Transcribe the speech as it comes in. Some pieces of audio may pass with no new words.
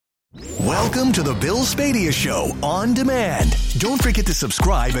Welcome to the Bill Spadea Show on demand. Don't forget to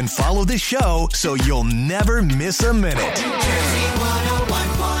subscribe and follow the show so you'll never miss a minute. New Jersey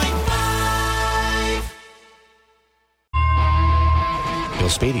 101.5. Bill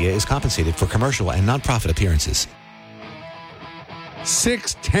Spadea is compensated for commercial and nonprofit appearances.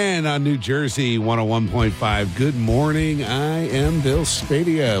 6:10 on New Jersey 101.5. Good morning. I am Bill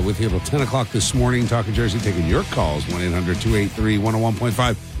Spadea with you till 10 o'clock this morning. Talking Jersey, taking your calls.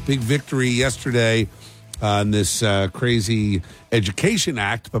 1-800-283-101.5. Big victory yesterday on this crazy Education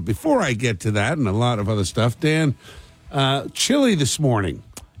Act. But before I get to that and a lot of other stuff, Dan, chilly this morning.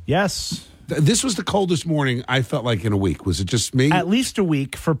 Yes. This was the coldest morning I felt like in a week. Was it just me? At least a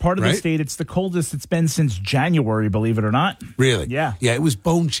week. For part of the state, it's the coldest it's been since January, believe it or not. Really? Yeah. Yeah, it was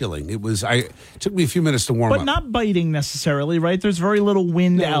bone chilling. It took me a few minutes to warm up. But not biting necessarily, right? There's very little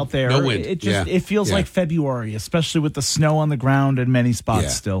wind out there. No wind. It feels like February, especially with the snow on the ground in many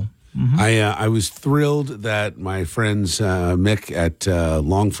spots still. Mm-hmm. I was thrilled that my friends Mick at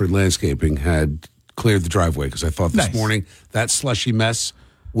Longford Landscaping had cleared the driveway because I thought this morning that slushy mess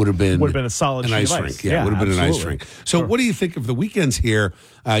would have been a solid an ice rink. Yeah, would have been an ice rink. So what do you think of the weekends here?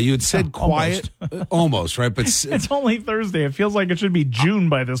 You had said quiet. Almost, right? But it's only Thursday. It feels like it should be June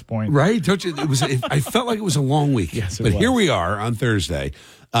by this point. Right? Don't you? I felt like it was a long week. Yes, but here we are on Thursday.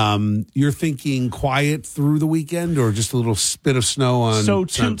 You're thinking quiet through the weekend or just a little spit of snow on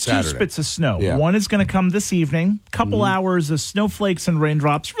Saturday? Two spits of snow. Yeah. One is going to come this evening. Couple hours of snowflakes and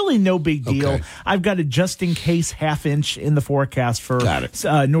raindrops. Really no big deal. Okay. I've got a just-in-case half-inch in the forecast for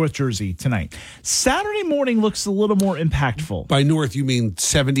North Jersey tonight. Saturday morning looks a little more impactful. By north, you mean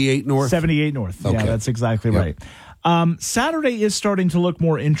 78 north? 78 north. Okay. Yeah, that's exactly right. Saturday is starting to look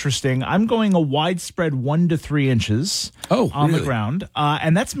more interesting. I'm going a widespread 1 to 3 inches on the ground.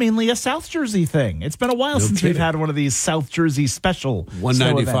 And that's mainly a South Jersey thing. It's been a while since we've had one of these South Jersey special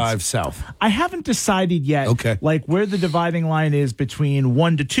 195 south. I haven't decided yet where the dividing line is between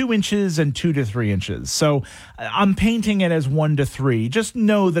 1 to 2 inches and 2 to 3 inches. So I'm painting it as 1 to 3. Just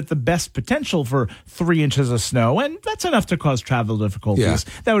know that the best potential for 3 inches of snow, and that's enough to cause travel difficulties,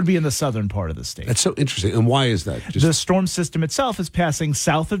 that would be in the southern part of the state. That's so interesting. And why is that? The storm system itself is passing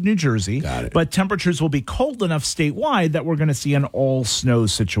south of New Jersey, but temperatures will be cold enough statewide that we're going to see an all-snow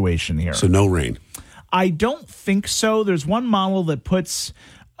situation here. So no rain? I don't think so. There's one model that puts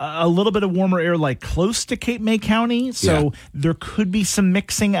a little bit of warmer air close to Cape May County, so there could be some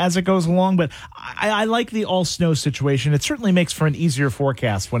mixing as it goes along, but I like the all-snow situation. It certainly makes for an easier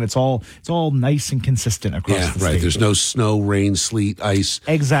forecast when it's all nice and consistent across the state. There's no snow, rain, sleet, ice,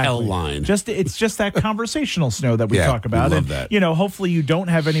 hell line. It's just that conversational snow that we talk about. We love that. Hopefully you don't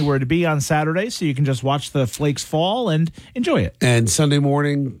have anywhere to be on Saturday, so you can just watch the flakes fall and enjoy it. And Sunday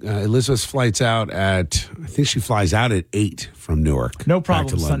morning, Elizabeth's flights out I think she flies out at 8 from Newark. No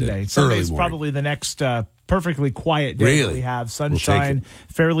problem. Sunday. Sunday's morning. Probably the next perfectly quiet day that we have. Sunshine, we'll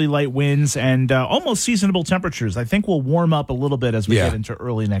fairly light winds, and almost seasonable temperatures. I think we'll warm up a little bit as we get into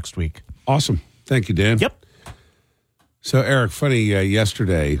early next week. Awesome. Thank you, Dan. Yep. So, Eric, funny,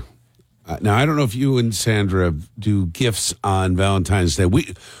 yesterday, now I don't know if you and Sandra do gifts on Valentine's Day.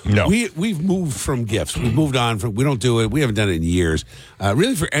 We've moved from gifts. We've moved on from, we don't do it. We haven't done it in years.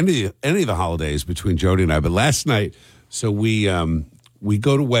 Really for any of the holidays between Jody and I. But last night, so we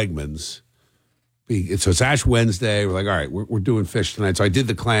go to Wegmans. So it's Ash Wednesday. We're like, all right, we're doing fish tonight. So I did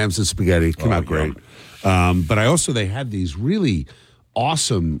the clams and spaghetti. It came out great. But they had these really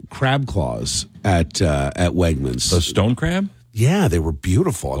awesome crab claws at Wegmans. The stone crab? Yeah, they were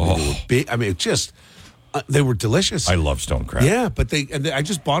beautiful. I mean, they were big. I mean, they were delicious. I love stone crab. Yeah, but I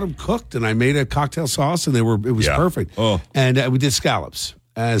just bought them cooked, and I made a cocktail sauce, and it was perfect. Oh. And we did scallops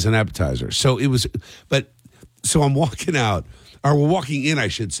as an appetizer. So so I'm walking out. Or we're walking in, I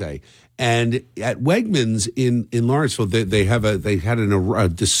should say. And at Wegmans in Lawrenceville, they had a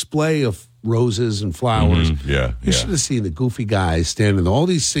display of roses and flowers. You should have seen the goofy guys standing there. All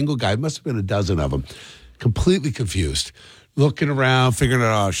these single guys, must have been a dozen of them, completely confused, looking around, figuring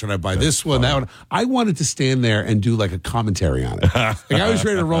out, should I buy this one, that one? I wanted to stand there and do a commentary on it. I was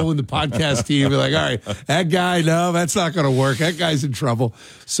ready to roll in the podcast team and be like, all right, that guy, no, that's not going to work. That guy's in trouble.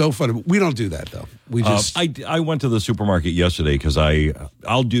 So funny. We don't do that, though. We just... I went to the supermarket yesterday because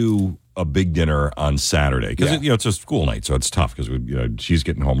I'll do a big dinner on Saturday because it's a school night, so it's tough because she's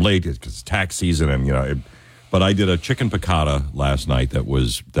getting home late because it's tax season and but I did a chicken piccata last night that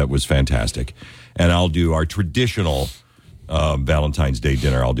was fantastic, and I'll do our traditional Valentine's Day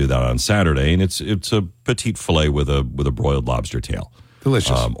dinner. I'll do that on Saturday, and it's a petite filet with a broiled lobster tail,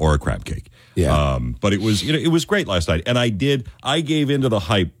 delicious, or a crab cake. Yeah, but it was it was great last night, and I gave into the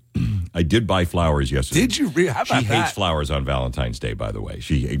hype I did buy flowers yesterday. Did you? How about She hates flowers on Valentine's Day, by the way.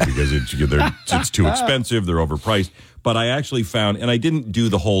 Because it's too expensive. They're overpriced. But I actually found, and I didn't do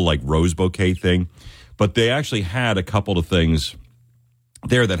the whole like rose bouquet thing, but they actually had a couple of things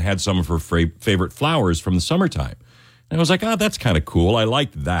there that had some of her favorite flowers from the summertime. And I was like, that's kind of cool. I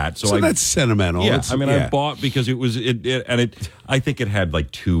liked that. So that's sentimental. Yeah, I bought because it was I think it had like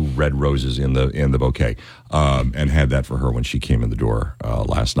 2 red roses in the bouquet, and had that for her when she came in the door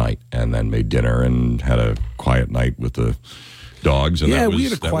last night, and then made dinner and had a quiet night with the dogs. And we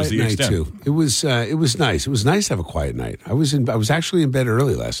had a quiet night too. It was nice. It was nice to have a quiet night. I was actually in bed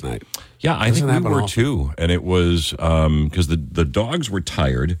early last night. Yeah, I think we were too, and it was because the dogs were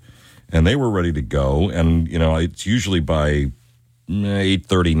tired. And they were ready to go. And, it's usually by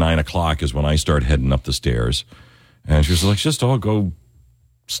 8:30, 9 o'clock is when I start heading up the stairs. And she was like, just all go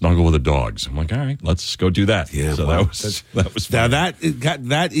snuggle with the dogs. I'm like, all right, let's go do that. Yeah, so that was fun. Now,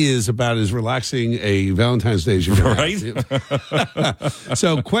 that is about as relaxing a Valentine's Day as you can right?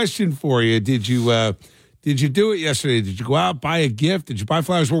 So, question for you. Did you do it yesterday? Did you go out, buy a gift? Did you buy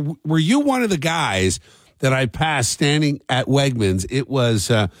flowers? Were you one of the guys that I passed standing at Wegmans? It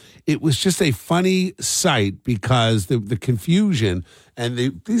was just a funny sight because the confusion,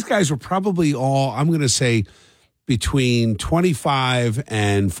 and these guys were probably all, I'm going to say, between 25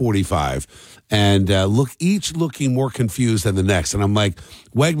 and 45, and each looking more confused than the next. And I'm like,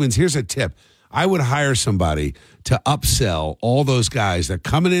 Wegmans, here's a tip. I would hire somebody to upsell all those guys that are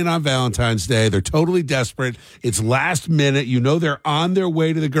coming in on Valentine's Day. They're totally desperate. It's last minute. They're on their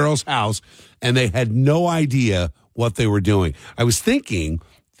way to the girl's house, and they had no idea what they were doing. I was thinking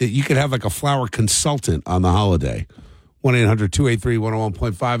that you could have like a flower consultant on the holiday.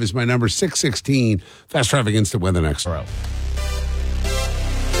 1-800-283-101.5 is my number. 616 Fast Traffic Instant Weather next.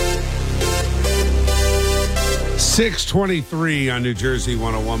 623 on New Jersey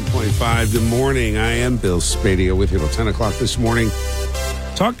 101.5. Good morning. I am Bill Spadea with you till 10 o'clock this morning.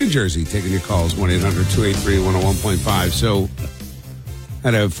 Talk New Jersey, taking your calls, 1-800-283-101.5. So,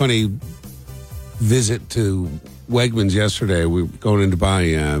 had a funny visit to Wegmans yesterday. We were going in to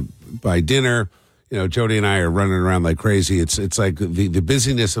buy dinner. Jody and I are running around like crazy. It's like the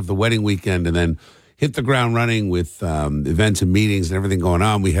busyness of the wedding weekend, and then hit the ground running with events and meetings and everything going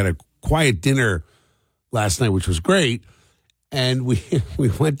on. We had a quiet dinner last night, which was great, and we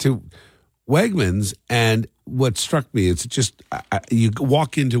went to Wegmans, and what struck me is just you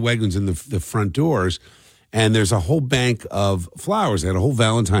walk into Wegmans in the front doors, and there's a whole bank of flowers. They had a whole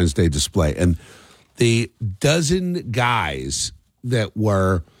Valentine's Day display, and the dozen guys that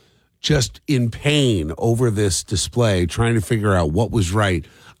were just in pain over this display, trying to figure out what was right.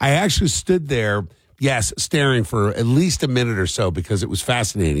 I actually stood there, staring for at least a minute or so because it was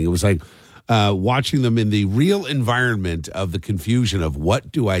fascinating. It was like watching them in the real environment of the confusion of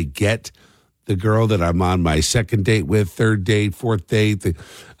what do I get the girl that I'm on my second date with, third date, fourth date.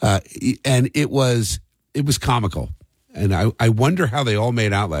 And it was comical. And I wonder how they all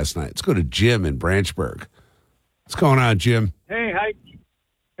made out last night. Let's go to Jim in Branchburg. What's going on, Jim? Hey,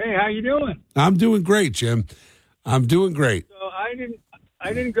 how you doing? I'm doing great, Jim. I'm doing great. So I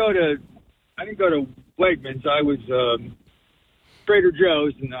didn't go to Wegmans. I was Trader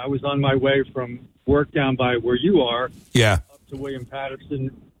Joe's, and I was on my way from work down by where you are. Yeah. Up to William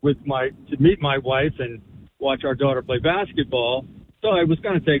Patterson to meet my wife and watch our daughter play basketball. So I was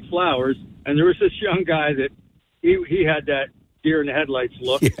going to take flowers, and there was this young guy that he had that deer in the headlights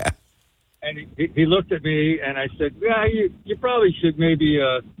look. Yeah. And he looked at me, and I said, "Yeah, you probably should maybe.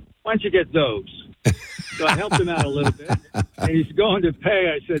 Why don't you get those?" So I helped him out a little bit, and he's going to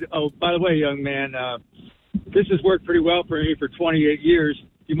pay. I said, "Oh, by the way, young man, this has worked pretty well for me for 28 years.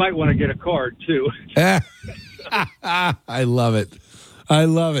 You might want to get a card too." I love it. I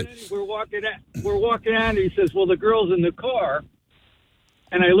love it. We're walking out, and he says, "Well, the girl's in the car."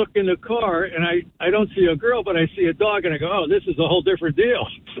 And I look in the car, and I don't see a girl, but I see a dog, and I go, "Oh, this is a whole different deal."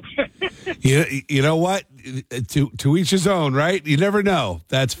 You know what? To each his own, right? You never know.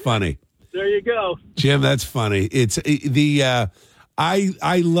 That's funny. There you go, Jim. That's funny. It's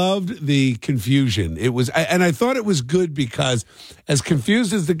I loved the confusion. It was, and I thought it was good because as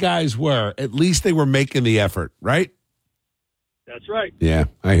confused as the guys were, at least they were making the effort, right? That's right. Yeah,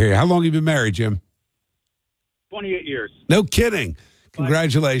 I hear you. How long have you been married, Jim? 28 years. No kidding.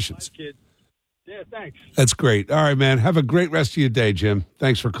 Congratulations. 5 kids. Yeah, thanks. That's great. All right, man. Have a great rest of your day, Jim.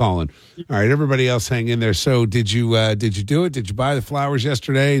 Thanks for calling. All right, everybody else hang in there. So did you do it? Did you buy the flowers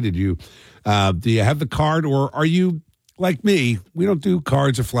yesterday? Did you do you have the card, or are you like me? We don't do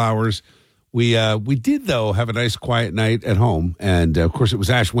cards or flowers. We did though have a nice quiet night at home, and of course it was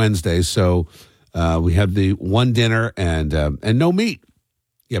Ash Wednesday, so we had the one dinner and no meat.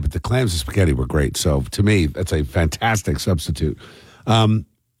 Yeah, but the clams and spaghetti were great. So to me, that's a fantastic substitute.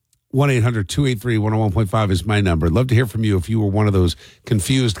 1-800-283-101.5 is my number. I'd love to hear from you if you were one of those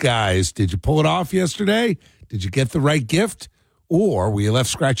confused guys. Did you pull it off yesterday? Did you get the right gift? Or were you left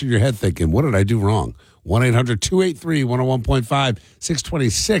scratching your head thinking, what did I do wrong? 1-800-283-101.5,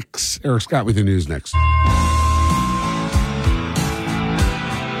 626. Eric Scott with the news next.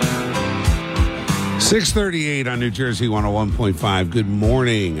 6:38 on New Jersey 101.5. Good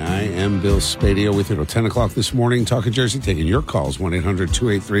morning. I am Bill Spadea with you till 10 o'clock this morning. Talking Jersey, taking your calls.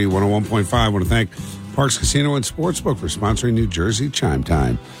 1-800-283-101.5. I want to thank Parks Casino and Sportsbook for sponsoring New Jersey Chime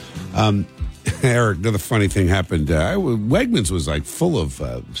Time. Eric, another funny thing happened. Wegmans was like full of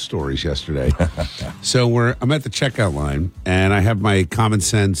stories yesterday. So I'm at the checkout line, and I have my Common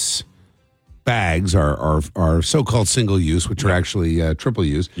Sense bags are so-called single use, which are actually triple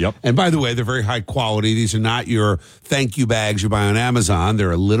use. Yep. And by the way, they're very high quality. These are not your thank you bags you buy on Amazon.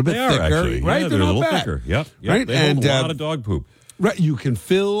 They're a little bit thicker, actually. right? Yeah, they're a not little bad. thicker. Yep. Right. They hold a lot of dog poop. Right, you can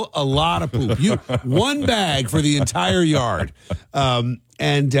fill a lot of poop. One bag for the entire yard. And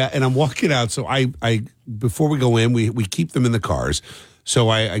I'm walking out. So I before we go in, we keep them in the cars. So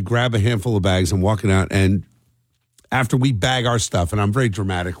I grab a handful of bags. I'm walking out, and after we bag our stuff, and I'm very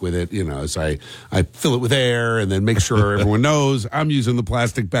dramatic with it, so I fill it with air and then make sure everyone knows I'm using the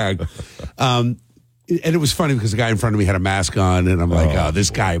plastic bag. And it was funny because the guy in front of me had a mask on, and I'm like, oh,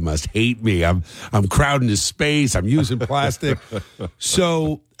 this guy must hate me. I'm crowding his space. I'm using plastic.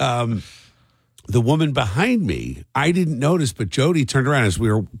 So the woman behind me, I didn't notice, but Jody turned around as we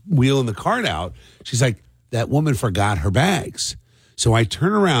were wheeling the cart out. She's like, that woman forgot her bags. So I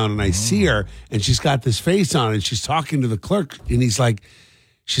turn around and I see her, and she's got this face on, and she's talking to the clerk, and she's like,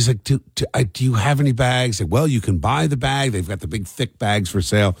 do you have any bags? Like, well, you can buy the bag. They've got the big thick bags for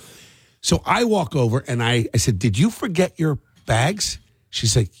sale. So I walk over and I said, did you forget your bags?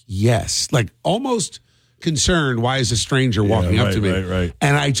 She's like, yes. Like almost concerned. Why is a stranger walking up to me? Right.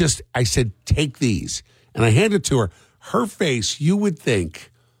 And I said, take these. And I handed it to her. Her face, you would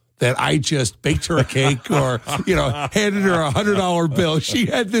think that I just baked her a cake or, handed her $100 bill. She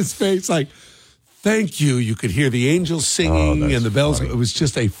had this face like, thank you. You could hear the angels singing and the bells. Funny. It was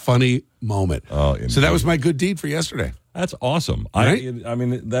just a funny moment. Oh, so that was my good deed for yesterday. That's awesome. Right? I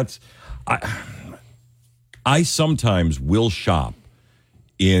mean, I sometimes will shop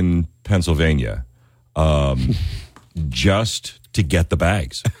in Pennsylvania just to get the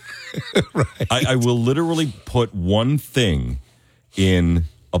bags. Right. I will literally put one thing in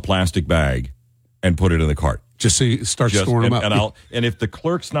a plastic bag and put it in the cart. Just so you start storing them up. And if the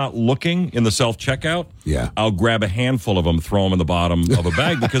clerk's not looking in the self-checkout, yeah, I'll grab a handful of them, throw them in the bottom of a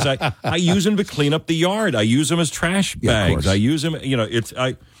bag because I use them to clean up the yard. I use them as trash bags. I use them,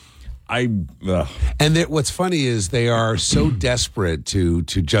 And what's funny is they are so desperate to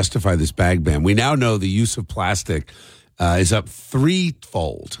justify this bag ban. We now know the use of plastic is up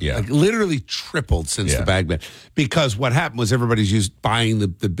threefold, like literally tripled since the bag ban. Because what happened was everybody's buying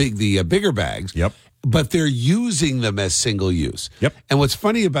the bigger bags. Yep. But they're using them as single use. Yep. And what's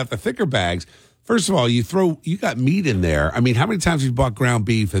funny about the thicker bags, first of all, you got meat in there. I mean, how many times have you bought ground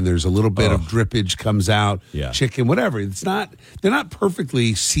beef and there's a little bit of drippage comes out, chicken, whatever. They're not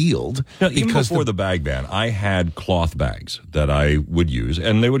perfectly sealed. Now, even before the bag ban, I had cloth bags that I would use,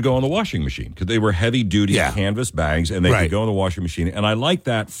 and they would go in the washing machine because they were heavy-duty canvas bags, and they could go in the washing machine. And I like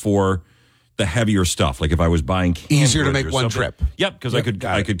that for the heavier stuff, like if I was buying easier to make one trip. Yep, because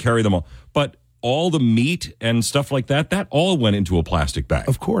I could carry them all. But all the meat and stuff like that all went into a plastic bag.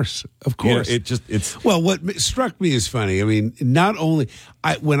 Of course. It's well, what struck me is funny. I mean, not only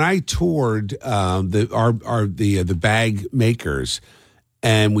when I toured the bag makers,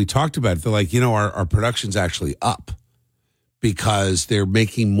 and we talked about it, they're like, our production's actually up because they're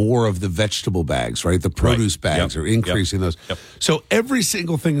making more of the vegetable bags, right? The produce bags are increasing those. Yep. So every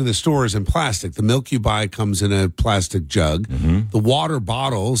single thing in the store is in plastic. The milk you buy comes in a plastic jug. Mm-hmm. The water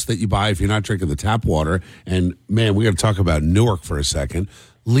bottles that you buy if you're not drinking the tap water. And, man, we got to talk about Newark for a second.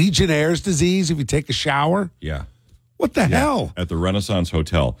 Legionnaire's disease if you take a shower. Yeah. What the hell? At the Renaissance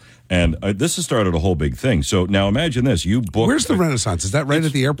Hotel. And this has started a whole big thing. So now imagine this. You book. Where's the Renaissance? Is that right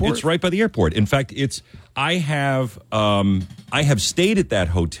at the airport? It's right by the airport. In fact, I have stayed at that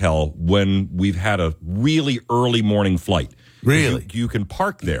hotel when we've had a really early morning flight. Really? You can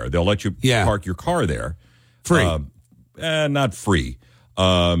park there. They'll let you park your car there. Free? Not free.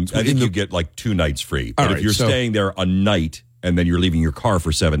 I think you get like 2 nights free. But if you're staying there a night, and then you're leaving your car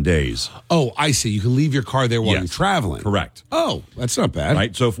for 7 days. Oh, I see. You can leave your car there while you're traveling. Correct. Oh, that's not bad.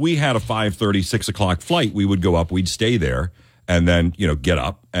 Right. So if we had a 5:30, 6 o'clock flight, we would go up, we'd stay there, and then, get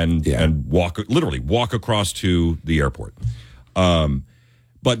up and walk across to the airport.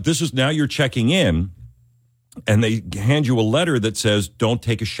 But this is now you're checking in, and they hand you a letter that says, don't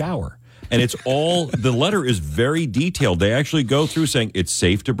take a shower. And it's all, the letter is very detailed. They actually go through saying it's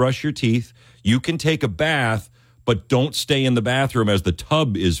safe to brush your teeth. You can take a bath, but don't stay in the bathroom as the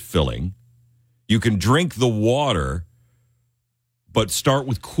tub is filling. You can drink the water, but start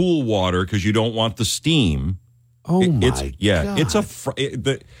with cool water because you don't want the steam. Oh, my God. It's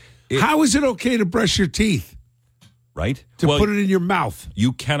how is it okay to brush your teeth? Right? To put it in your mouth.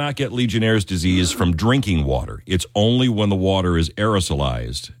 You cannot get Legionnaire's disease from drinking water. It's only when the water is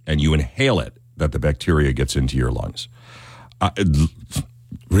aerosolized and you inhale it that the bacteria gets into your lungs.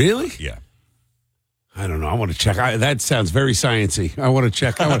 Really? Yeah. I don't know. I want to check. That sounds very sciencey. I want to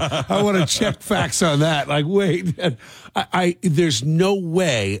check. I want to check facts on that. Like, wait, there's no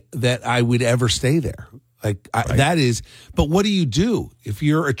way that I would ever stay there. Like that is. But what do you do if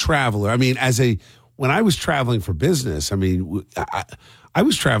you're a traveler? I mean, when I was traveling for business, I mean, I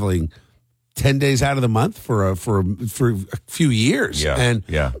was traveling 10 days out of the month for a few years. Yeah. And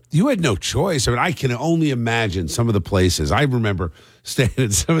you had no choice. I mean, I can only imagine some of the places. I remember staying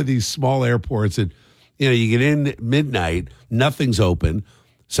at some of these small airports and, you get in at midnight, nothing's open.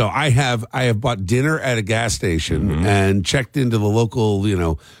 So I have bought dinner at a gas station and checked into the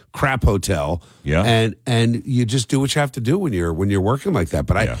local, crap hotel. Yeah. And you just do what you have to do when you're working like that.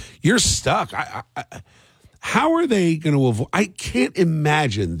 But you're stuck. How are they going to avoid? I can't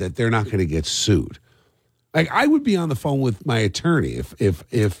imagine that they're not going to get sued. Like, I would be on the phone with my attorney if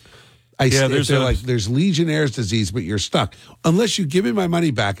they're like, there's Legionnaire's disease, but you're stuck. Unless you give me my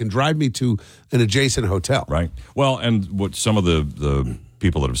money back and drive me to an adjacent hotel. Right. Well, and what some of the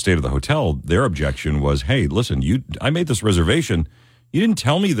people that have stayed at the hotel, their objection was, hey, listen, I made this reservation. You didn't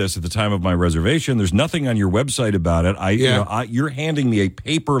tell me this at the time of my reservation. There's nothing on your website about it. You're handing me a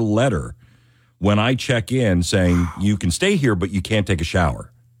paper letter when I check in saying you can stay here, but you can't take a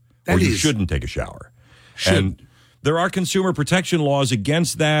shower. You shouldn't take a shower. And there are consumer protection laws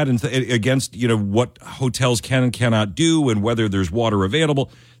against that and against, what hotels can and cannot do and whether there's water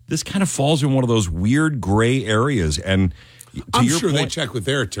available. This kind of falls in one of those weird gray areas. And I'm sure they check with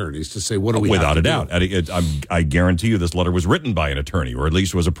their attorneys to say, what do we without have a to doubt. I guarantee you this letter was written by an attorney or at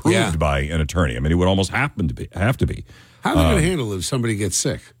least was approved by an attorney. I mean, it would almost have to be. How are they going to handle it if somebody gets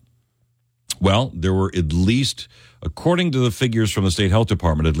sick? Well, there were at least, according to the figures from the state health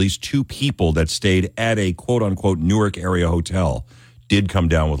department, at least 2 people that stayed at a quote-unquote Newark area hotel did come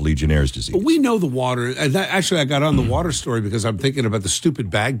down with Legionnaire's disease. But we know the water. And actually, I got on the water story because I'm thinking about the stupid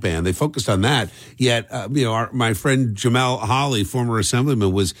bag ban. They focused on that. Yet, my friend Jamal Holly, former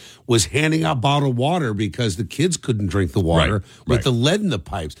assemblyman, was handing out bottled water because the kids couldn't drink the water with the lead in the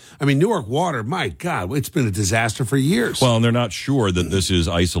pipes. I mean, Newark water, my God, it's been a disaster for years. Well, and they're not sure that this is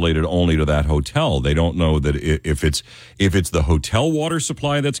isolated only to that hotel. They don't know that if it's the hotel water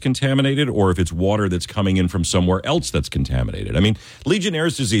supply that's contaminated or if it's water that's coming in from somewhere else that's contaminated. I mean,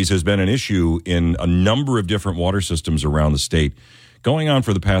 Legionnaire's disease has been an issue in a number of different water systems around the state going on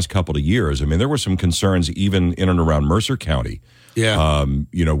for the past couple of years. I mean, there were some concerns even in and around Mercer County,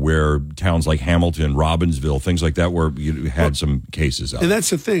 where towns like Hamilton, Robbinsville, things like that, where you had some cases of. And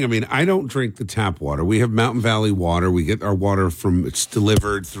that's the thing. I mean, I don't drink the tap water. We have Mountain Valley water. We get our water it's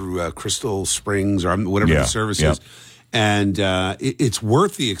delivered through Crystal Springs or whatever the service is. And it's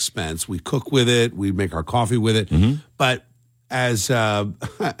worth the expense. We cook with it. We make our coffee with it. Mm-hmm. But as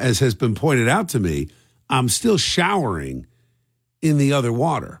has been pointed out to me, I'm still showering in the other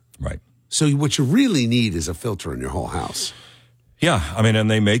water. Right. So what you really need is a filter in your whole house. Yeah, I mean, and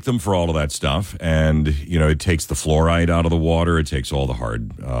they make them for all of that stuff, and it takes the fluoride out of the water. It takes all the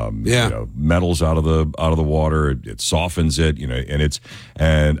hard, metals out of the water. It softens it,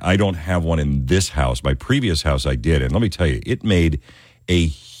 and I don't have one in this house. My previous house, I did, and let me tell you, it made a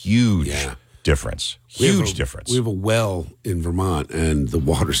huge difference. Huge difference. We have a well in Vermont, and the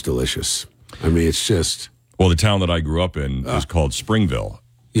water's delicious. I mean, it's just. Well, the town that I grew up in is called Springville.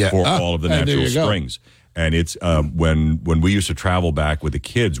 For all of the natural springs. And it's when we used to travel back with the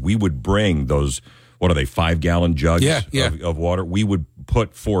kids, we would bring those, 5-gallon jugs of water. We would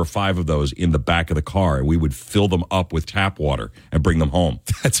put 4 or 5 of those in the back of the car, and we would fill them up with tap water and bring them home.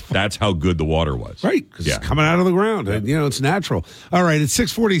 That's how good the water was. Right, because it's coming out of the ground, and it's natural. All right, it's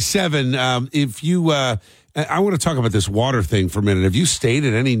 6:47. If you, I want to talk about this water thing for a minute. Have you stayed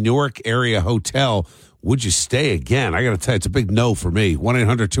at any Newark area hotel? Would you stay again? I got to tell you, it's a big no for me.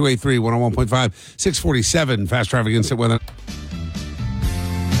 1-800-283-101.5, 647, fast traffic instant weather.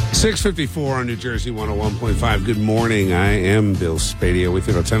 654 on New Jersey 101.5. Good morning. I am Bill Spadea with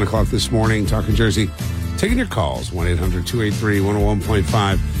you till 10 o'clock this morning, talking Jersey. Taking your calls,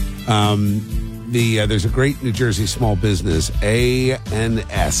 1-800-283-101.5. there's a great New Jersey small business,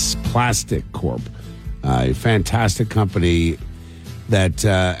 ANS Plastic Corp, a fantastic company that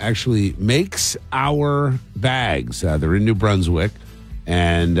actually makes our bags. They're in New Brunswick,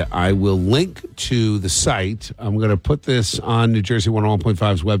 and I will link to the site. I'm going to put this on New Jersey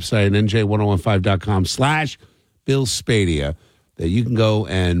 101.5's website, nj1015.com/Bill Spadea, that you can go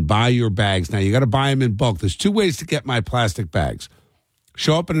and buy your bags. Now, you got to buy them in bulk. There's two ways to get my plastic bags.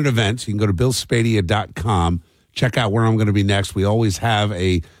 Show up at an event. So you can go to billspadea.com. Check out where I'm going to be next. We always have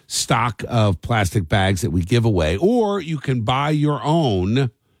a stock of plastic bags that we give away. Or you can buy your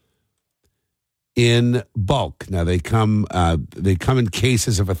own in bulk. Now, they come in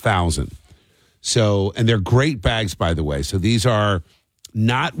cases of 1,000. So, and they're great bags, by the way. So these are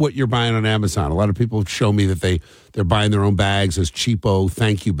not what you're buying on Amazon. A lot of people show me that they're buying their own bags as cheapo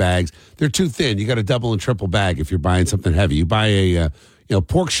thank you bags. They're too thin. You got a double and triple bag if you're buying something heavy. You buy a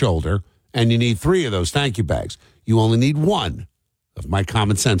pork shoulder, and you need 3 of those thank you bags. You only need 1 of my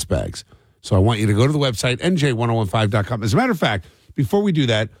common sense bags. So I want you to go to the website, nj1015.com. As a matter of fact, before we do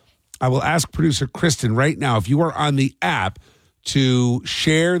that, I will ask producer Kristen right now, if you are on the app, to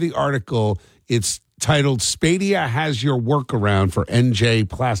share the article. It's titled Spadea Has Your Workaround for NJ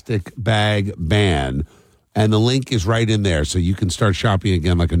Plastic Bag Ban. And the link is right in there, so you can start shopping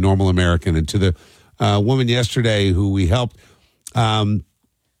again like a normal American. And to the woman yesterday who we helped, I'm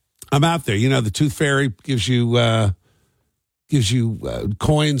out there. You know, the Tooth Fairy gives you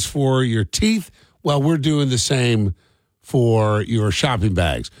coins for your teeth. Well, we're doing the same for your shopping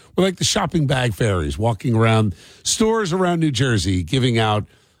bags. We're like the shopping bag fairies, walking around stores around New Jersey, giving out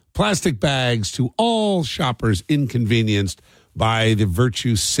plastic bags to all shoppers inconvenienced by the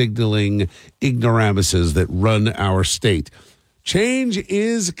virtue signaling ignoramuses that run our state. Change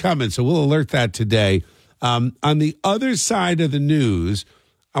is coming, so we'll alert that today. On the other side of the news,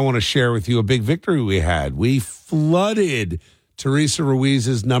 I want to share with you a big victory we had. We flooded Teresa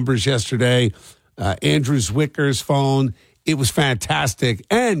Ruiz's numbers yesterday, Andrew Zwicker's phone. It was fantastic.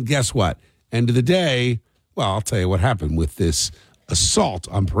 And guess what? End of the day, well, I'll tell you what happened with this assault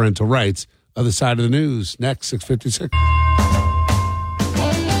on parental rights. Other side of the news. Next, 6:56.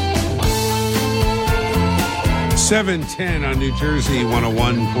 7:10 on New Jersey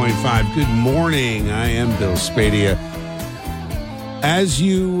 101.5. Good morning. I am Bill Spadea. As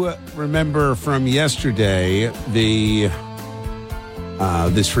you remember from yesterday,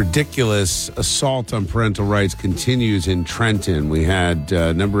 this ridiculous assault on parental rights continues in Trenton. We had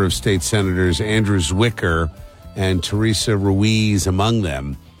a number of state senators, Andrew Zwicker and Teresa Ruiz among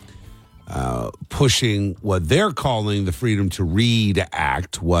them, pushing what they're calling the Freedom to Read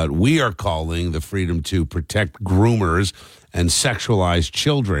Act, what we are calling the Freedom to Protect Groomers and Sexualize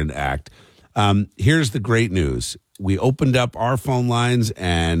Children Act. Here's the great news. We opened up our phone lines,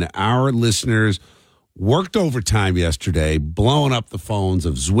 and our listeners worked overtime yesterday, blowing up the phones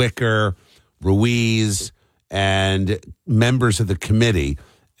of Zwicker, Ruiz, and members of the committee.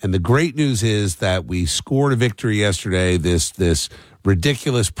 And the great news is that we scored a victory yesterday. This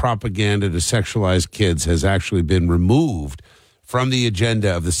ridiculous propaganda to sexualize kids has actually been removed from the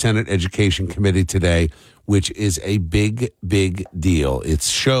agenda of the Senate Education Committee today, which is a big, big deal. It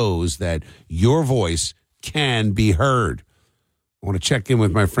shows that your voice can be heard. I want to check in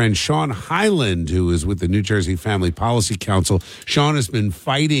with my friend Sean Hyland, who is with the New Jersey Family Policy Council. Sean has been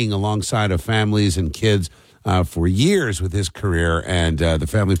fighting alongside of families and kids for years with his career, and the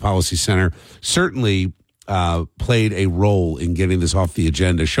Family Policy Center certainly played a role in getting this off the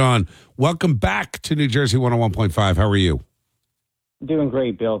agenda. Sean, welcome back to New Jersey 101.5. How are you? Doing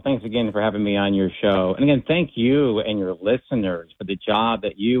great, Bill. Thanks again for having me on your show. And again, thank you and your listeners for the job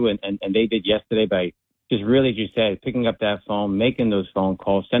that you and they did yesterday by just really, as you said, picking up that phone, making those phone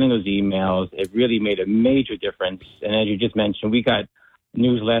calls, sending those emails. It really made a major difference. And as you just mentioned, we got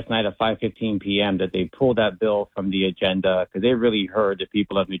news last night at 5:15 p.m. that they pulled that bill from the agenda because they really heard the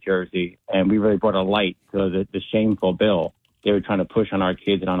people of New Jersey, and we really brought a light to the shameful bill they were trying to push on our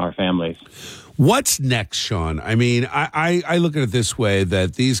kids and on our families. What's next, Sean? I mean, I look at it this way,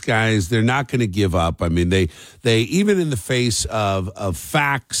 that these guys, they're not going to give up. I mean, they even in the face of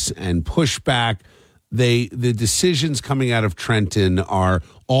facts and pushback, the decisions coming out of Trenton are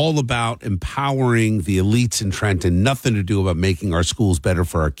all about empowering the elites in Trenton, nothing to do about making our schools better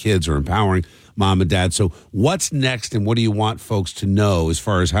for our kids or empowering mom and dad. So what's next, and what do you want folks to know as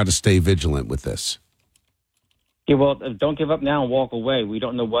far as how to stay vigilant with this? Yeah, well, don't give up now and walk away. We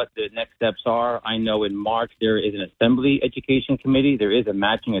don't know what the next steps are. I know in March there is an Assembly Education Committee. There is a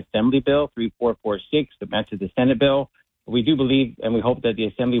matching Assembly Bill, 3446, that matches the Senate bill. We do believe and we hope that the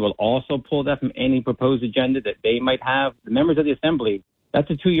Assembly will also pull that from any proposed agenda that they might have. The members of the Assembly That's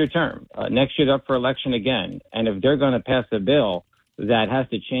a 2-year term. Next year, they're up for election again. And if they're going to pass a bill that has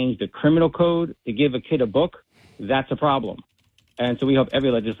to change the criminal code to give a kid a book, that's a problem. And so we hope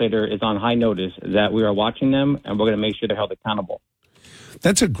every legislator is on high notice that we are watching them, and we're going to make sure they're held accountable.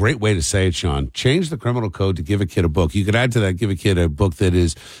 That's a great way to say it, Sean. Change the criminal code to give a kid a book. You could add to that, give a kid a book that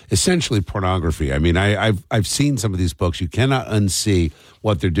is essentially pornography. I mean, I've seen some of these books. You cannot unsee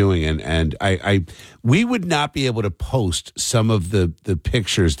what they're doing, and we would not be able to post some of the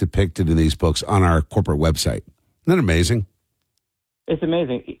pictures depicted in these books on our corporate website. Isn't that amazing? It's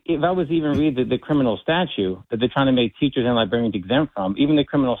amazing. If I was to even read the criminal statute that they're trying to make teachers and librarians exempt from, even the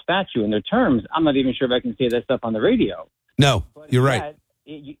criminal statute and their terms, I'm not even sure if I can say that stuff on the radio. No, you're right.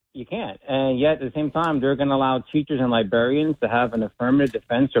 You can't. And yet, at the same time, they're going to allow teachers and librarians to have an affirmative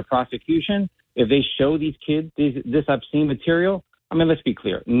defense or prosecution if they show these kids this obscene material. I mean, let's be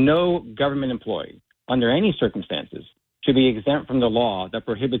clear. No government employee, under any circumstances, should be exempt from the law that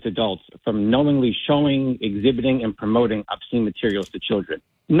prohibits adults from knowingly showing, exhibiting, and promoting obscene materials to children.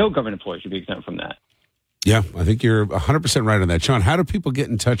 No government employee should be exempt from that. Yeah, I think you're 100% right on that. Sean, how do people get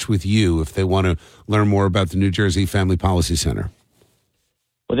in touch with you if they want to learn more about the New Jersey Family Policy Center?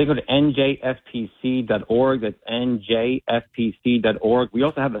 Well, they go to njfpc.org. That's njfpc.org. We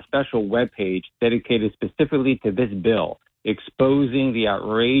also have a special webpage dedicated specifically to this bill, exposing the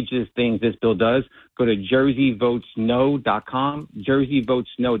outrageous things this bill does. Go to jerseyvotesno.com,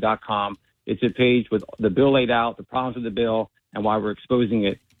 jerseyvotesno.com. It's a page with the bill laid out, the problems with the bill, and why we're exposing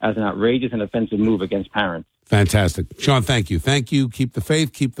it as an outrageous and offensive move against parents. Fantastic. Sean, thank you. Thank you. Keep the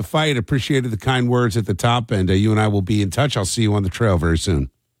faith, keep the fight. Appreciated the kind words at the top, and you and I will be in touch. I'll see you on the trail very soon.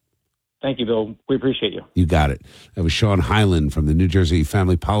 Thank you, Bill. We appreciate you. You got it. That was Sean Hyland from the New Jersey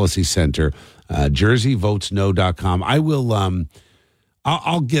Family Policy Center, jerseyvotesno.com. I will,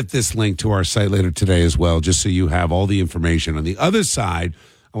 I'll get this link to our site later today as well, just so you have all the information. On the other side,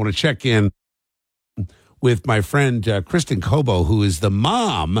 I want to check in with my friend Kristen Cobo, who is the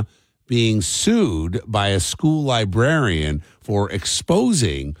mom being sued by a school librarian for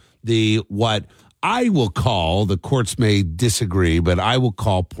exposing what I will call, the courts may disagree, but I will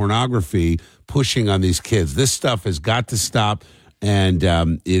call pornography pushing on these kids. This stuff has got to stop. And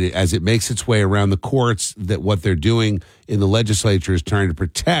as it makes its way around the courts, that what they're doing in the legislature is trying to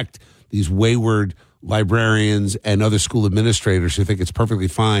protect these wayward librarians and other school administrators who think it's perfectly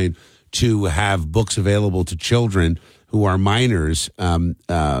fine to have books available to children who are minors,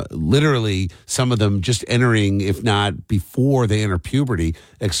 literally some of them just entering, if not before they enter puberty,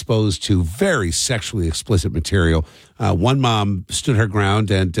 exposed to very sexually explicit material. One mom stood her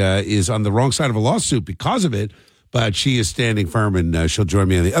ground and is on the wrong side of a lawsuit because of it, but she is standing firm, and she'll join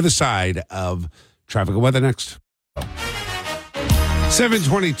me on the other side of traffic and weather next.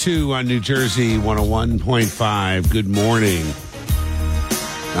 722 on New Jersey 101.5. Good morning.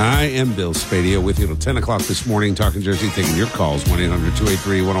 I am Bill Spadea with you till 10 o'clock this morning, talking Jersey, taking your calls,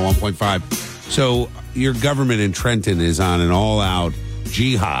 1-800-283-101.5. So your government in Trenton is on an all-out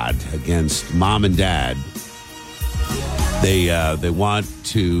jihad against mom and dad. They want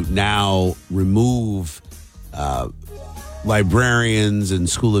to now remove librarians and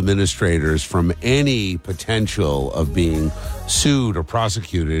school administrators from any potential of being sued or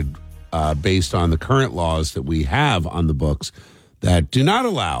prosecuted based on the current laws that we have on the books that do not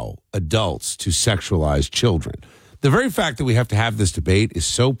allow adults to sexualize children. The very fact that we have to have this debate is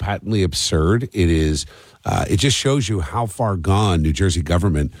so patently absurd. It is. It just shows you how far gone New Jersey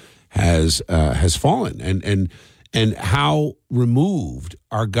government has fallen, and how removed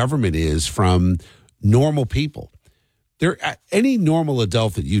our government is from normal people. Any normal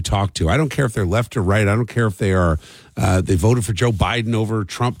adult that you talk to, I don't care if they're left or right. I don't care if they are they voted for Joe Biden over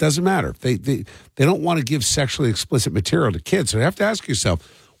Trump. Doesn't matter. They don't want to give sexually explicit material to kids. So you have to ask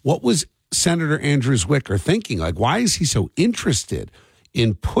yourself, what was Senator Andrew Zwicker thinking? Like, why is he so interested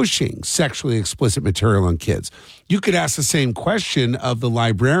in pushing sexually explicit material on kids? You could ask the same question of the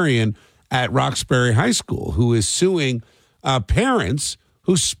librarian at Roxbury High School who is suing parents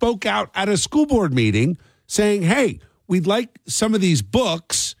who spoke out at a school board meeting saying, hey, we'd like some of these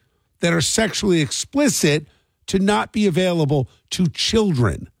books that are sexually explicit to not be available to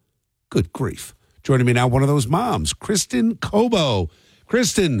children. Good grief. Joining me now, one of those moms, Kristen Cobo.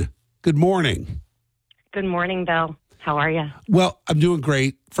 Kristen, good morning. Good morning, Bill. How are you? Well, I'm doing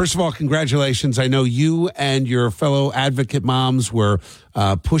great. First of all, congratulations. I know you and your fellow advocate moms were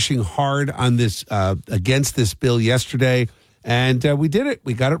pushing hard on this against this bill yesterday. And we did it.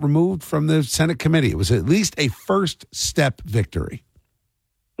 We got it removed from the Senate committee. It was at least a first step victory.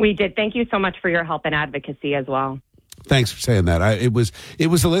 We did. Thank you so much for your help and advocacy as well. Thanks for saying that. It was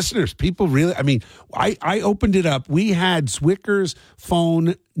the listeners. People really, I mean, I opened it up. We had Zwicker's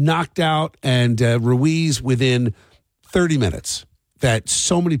phone knocked out and Ruiz within 30 minutes. That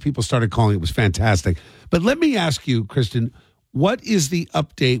so many people started calling. It was fantastic. But let me ask you, Kristen, what is the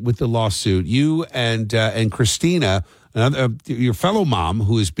update with the lawsuit? You and Christina, your fellow mom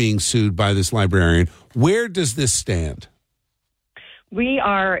who is being sued by this librarian, where does this stand? We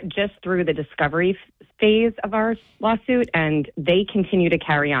are just through the discovery phase of our lawsuit, and they continue to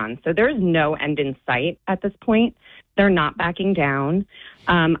carry on. So there is no end in sight at this point. They're not backing down.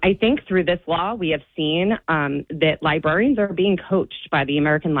 I think through this law, we have seen that librarians are being coached by the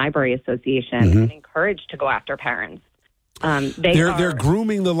American Library Association and encouraged to go after parents. They're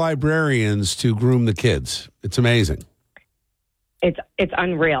grooming the librarians to groom the kids. It's amazing. It's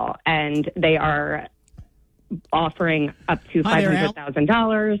unreal, and they are offering up to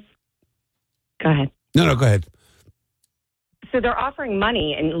 $500,000. Go ahead. No, go ahead. So they're offering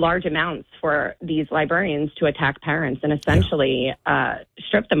money in large amounts for these librarians to attack parents and essentially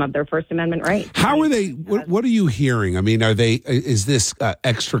strip them of their First Amendment rights. How are they? What are you hearing? I mean, is this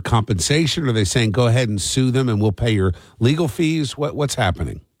extra compensation? Are they saying go ahead and sue them and we'll pay your legal fees? What's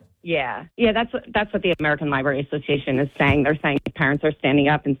happening? Yeah, that's what the American Library Association is saying. They're saying if parents are standing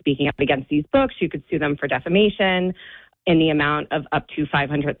up and speaking up against these books, you could sue them for defamation in the amount of up to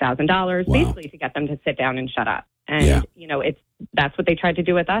 $500,000, basically to get them to sit down and shut up. And, that's what they tried to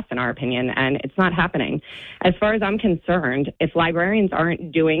do with us, in our opinion, and it's not happening. As far as I'm concerned, if librarians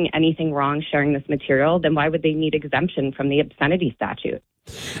aren't doing anything wrong sharing this material, then why would they need exemption from the obscenity statute?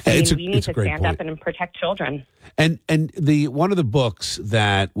 We need to stand up and protect children. And one of the books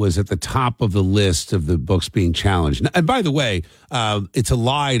that was at the top of the list of the books being challenged. And by the way, it's a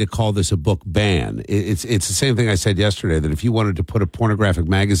lie to call this a book ban. It's the same thing I said yesterday, that if you wanted to put a pornographic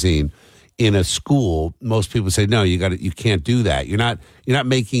magazine in a school, most people say no. You can't do that. You're not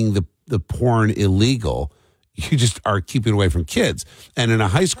making the porn illegal. You just are keeping it away from kids. And in a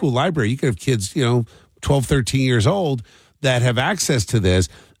high school library, you could have kids, 12, 13 years old that have access to this.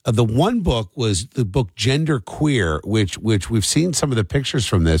 The one book was the book Gender Queer, which we've seen some of the pictures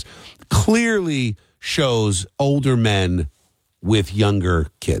from this, clearly shows older men with younger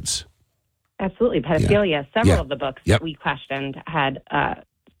kids. Absolutely. Pedophilia. Several of the books that we questioned had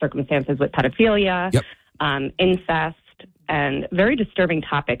circumstances with pedophilia, incest, and very disturbing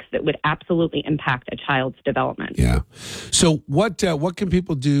topics that would absolutely impact a child's development. Yeah. So what can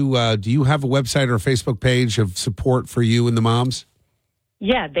people do? Do you have a website or a Facebook page of support for you and the moms?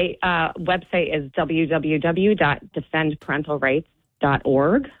 Yeah, the website is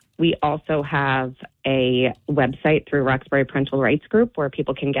www.defendparentalrights.org. We also have a website through Roxbury Parental Rights Group where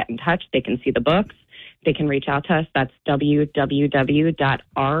people can get in touch. They can see the books. They can reach out to us. That's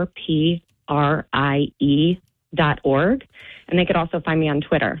www.rprie.org. And they could also find me on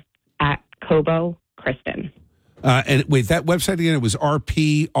Twitter at Kobo Kristen. And wait, that website again, it was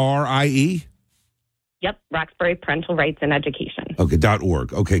RPRIE? Yep, Roxbury Parental Rights and Education. Okay,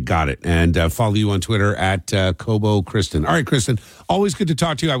 .org. Okay, got it. And follow you on Twitter at Kobo Kristen. All right, Kristen, always good to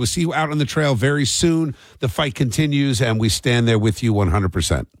talk to you. I will see you out on the trail very soon. The fight continues, and we stand there with you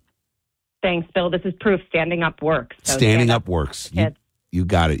 100%. Thanks, Bill. This is proof standing up works. So standing up works. You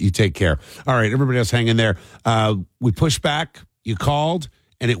got it. You take care. All right, everybody else hang in there. We pushed back. You called,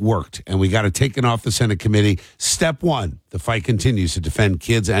 and it worked. And we got it taken off the Senate committee. Step one, the fight continues to defend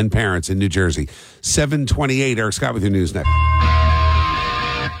kids and parents in New Jersey. 7:28, Eric Scott with your news next.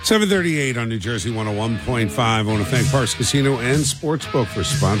 7:38 on New Jersey 101.5. I want to thank Parks Casino and Sportsbook for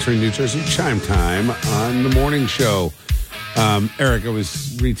sponsoring New Jersey Chime Time on the morning show. Eric, I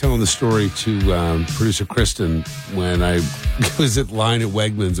was retelling the story to producer Kristen when I was at line at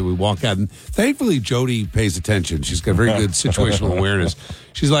Wegmans and we walk out. And thankfully, Jody pays attention. She's got very good situational awareness.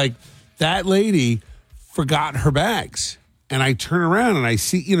 She's like, that lady forgot her bags. And I turn around and I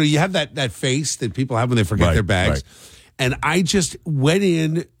see, you have that face that people have when they forget their bags. Right. And I just went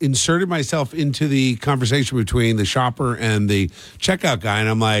in, inserted myself into the conversation between the shopper and the checkout guy. And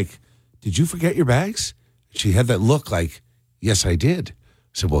I'm like, did you forget your bags? She had that look like, yes, I did. I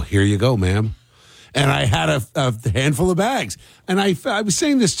said, well, here you go, ma'am. And I had a handful of bags. And I was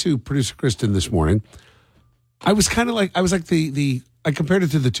saying this to producer Kristen this morning. I was kind of like, I compared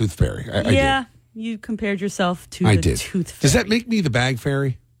it to the Tooth Fairy. I did. You compared yourself to the Tooth Fairy. Does that make me the bag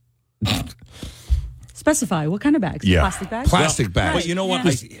fairy? Specify. What kind of bags? Yeah. Plastic bags? Plastic bags. But you know what?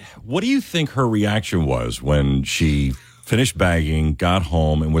 What do you think her reaction was when she finished bagging, got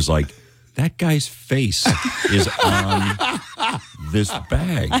home, and was like, that guy's face is on this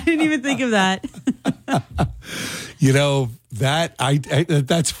bag? I didn't even think of that. You know,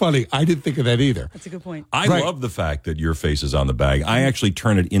 that's funny. I didn't think of that either. That's a good point. I love the fact that your face is on the bag. I actually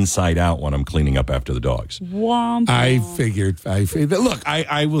turn it inside out when I'm cleaning up after the dogs. Womp. I figured. Look,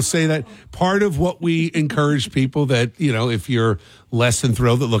 I will say that part of what we encourage people that, you know, if you're less than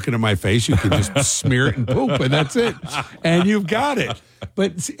thrilled at looking at my face, you can just smear it and poop, and that's it. And you've got it.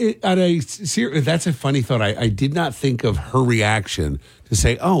 But that's a funny thought. I did not think of her reaction to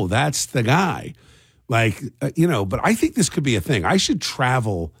say, oh, that's the guy. Like, you know, but I think this could be a thing. I should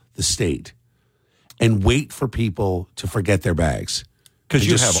travel the state and wait for people to forget their bags. Because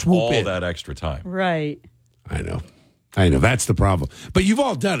you have all that extra time. Right. I know. That's the problem. But you've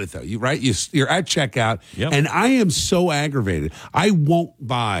all done it, though. Right? You're at checkout, and I am so aggravated. I won't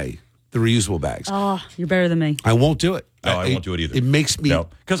buy the reusable bags. Oh, you're better than me. I won't do it. No, I won't do it either. It makes me...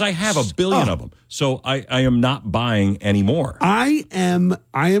 Because I have a billion of them. So I am not buying any more. I am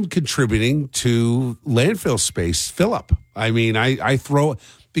contributing to landfill space fill-up. I mean, I throw...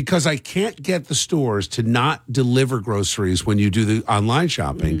 Because I can't get the stores to not deliver groceries when you do the online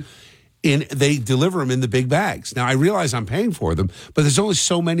shopping. And they deliver them in the big bags. Now, I realize I'm paying for them, but there's only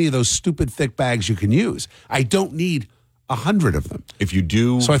so many of those stupid thick bags you can use. I don't need 100 of them. If you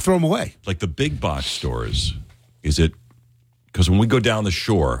do... So I throw them away. Like the big box stores, is it... Because when we go down the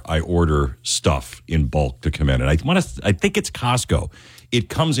shore, I order stuff in bulk to come in. And I think it's Costco. It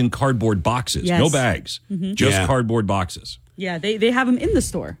comes in cardboard boxes. Yes. No bags. Just cardboard boxes. Yeah, they have them in the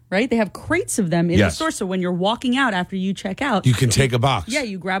store, right? They have crates of them in the store. So when you're walking out after you check out, you can take a box. Yeah,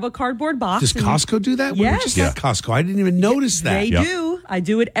 you grab a cardboard box. Does Costco do that? Yes. We just at Costco. I didn't even notice that. They do. I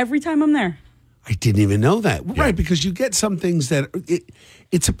do it every time I'm there. I didn't even know that. Right, because you get some things that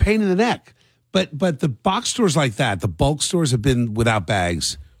it's a pain in the neck. But the box stores like that, the bulk stores have been without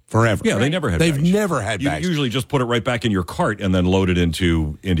bags forever. Yeah, they never had bags. They've never had bags. You usually just put it right back in your cart and then load it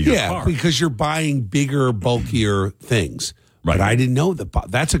into your car. Yeah, because you're buying bigger, bulkier things. Right. But I didn't know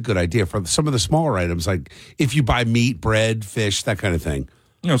that. That's a good idea for some of the smaller items, like if you buy meat, bread, fish, that kind of thing.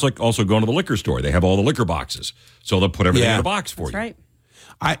 You know, it's like also going to the liquor store. They have all the liquor boxes. So they'll put everything in a box for you. That's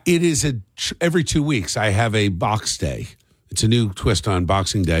right. It is every 2 weeks I have a box day. It's a new twist on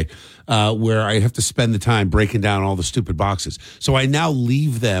Boxing Day where I have to spend the time breaking down all the stupid boxes. So I now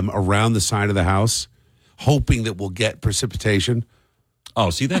leave them around the side of the house, hoping that we'll get precipitation. Oh,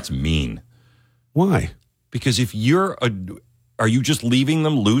 see, that's mean. Why? Because if are you just leaving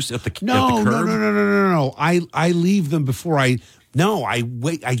them loose at the curb? No. I leave them before I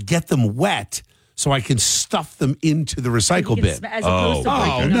wait. I get them wet so I can stuff them into the recycle bin. As opposed to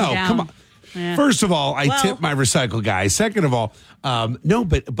breaking them down. Come on. Yeah. First of all, I tip my recycle guy. Second of all,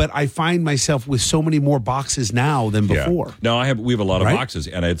 but I find myself with so many more boxes now than before. No, we have a lot of boxes,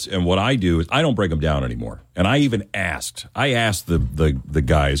 and what I do is I don't break them down anymore. And I even asked the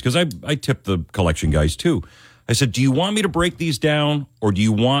guys, because I tip the collection guys too. I said, do you want me to break these down or do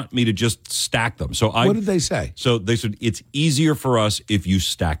you want me to just stack them? What did they say? So they said, it's easier for us if you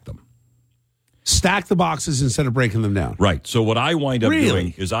stack them. Stack the boxes instead of breaking them down. Right. So what I wind up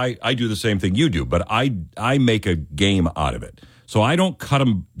doing is I do the same thing you do, but I make a game out of it. So I don't cut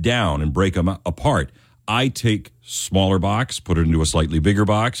them down and break them apart. I take smaller box, put it into a slightly bigger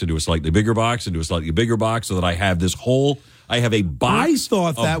box, into a slightly bigger box, into a slightly bigger box, so that I have I have a box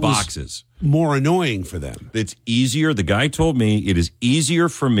of boxes. Was more annoying for them. It's easier. The guy told me it is easier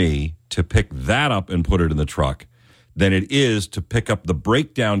for me to pick that up and put it in the truck than it is to pick up the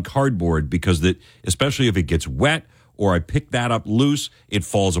breakdown cardboard, because especially if it gets wet or I pick that up loose, it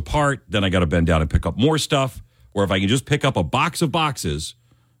falls apart. Then I got to bend down and pick up more stuff. Or if I can just pick up a box of boxes,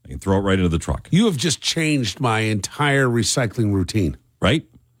 I can throw it right into the truck. You have just changed my entire recycling routine. Right?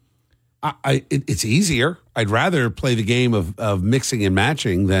 It's easier. I'd rather play the game of mixing and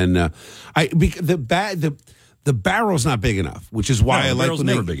matching than the barrel's not big enough, which is why I like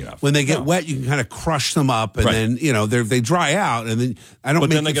when they get wet. You can kind of crush them up, and then they dry out, and then I don't. But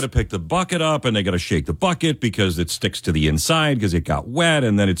then they got to pick the bucket up, and they got to shake the bucket because it sticks to the inside because it got wet,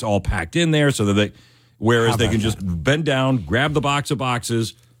 and then it's all packed in there. So that they can just bend down, grab the box of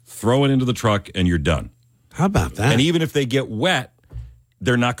boxes, throw it into the truck, and you're done. How about that? And even if they get wet,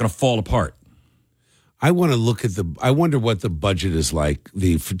 they're not going to fall apart. I want to look at I wonder what the budget is like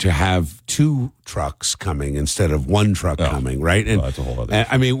to have two trucks coming instead of one truck coming, right? And that's a whole other.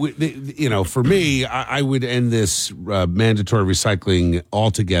 I mean, for me, I would end this mandatory recycling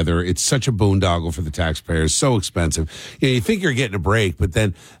altogether. It's such a boondoggle for the taxpayers, so expensive. You think you're getting a break, but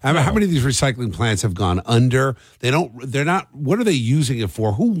then how many of these recycling plants have gone under? They're not. What are they using it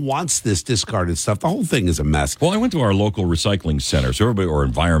for? Who wants this discarded stuff? The whole thing is a mess. Well, I went to our local recycling center, or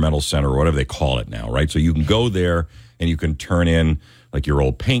environmental center, or whatever they call it now, right? So you can go there and you can turn in like your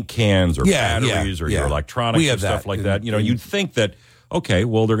old paint cans or batteries or your electronics and stuff like that. You know, you'd think that, okay,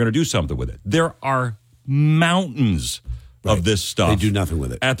 well, they're going to do something with it. There are mountains of this stuff. They do nothing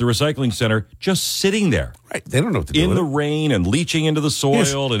with it. At the recycling center, just sitting there. Right. They don't know what to do in with the it. rain and leaching into the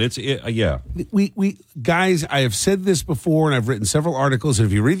soil. Yes. And We guys, I have said this before, and I've written several articles. And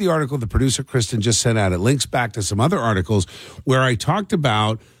if you read the article the producer Kristen just sent out, it links back to some other articles where I talked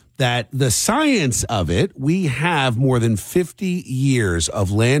about that the science of it. We have more than 50 years of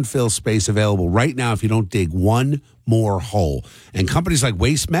landfill space available right now if you don't dig one more hole. And companies like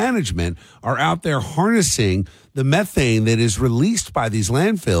Waste Management are out there harnessing the methane that is released by these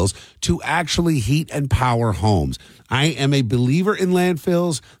landfills to actually heat and power homes. I am a believer in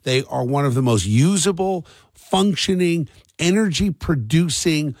landfills. They are one of the most usable, functioning,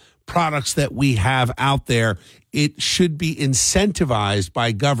 energy-producing products that we have out there. It should be incentivized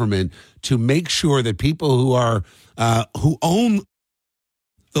by government to make sure that people who own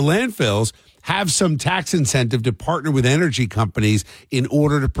the landfills have some tax incentive to partner with energy companies in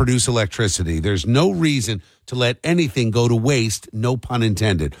order to produce electricity. There's no reason to let anything go to waste, no pun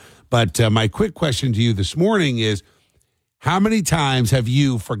intended. But my quick question to you this morning is, how many times have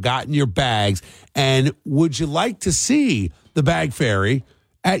you forgotten your bags, and would you like to see the bag fairy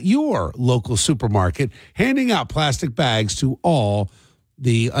at your local supermarket handing out plastic bags to all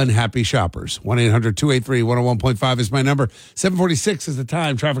the unhappy shoppers? 1-800-283-101.5 is my number. 7:46 is the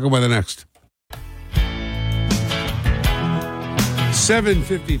time. Traffic and weather next.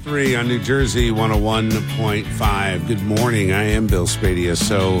 7:53 on New Jersey 101.5. Good morning. I am Bill Spadea.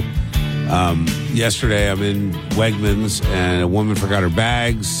 So yesterday I'm in Wegmans and a woman forgot her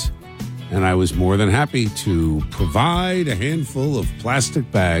bags, and I was more than happy to provide a handful of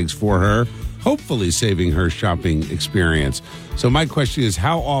plastic bags for her, hopefully saving her shopping experience. So my question is,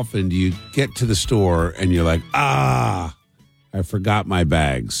 how often do you get to the store and you're like, I forgot my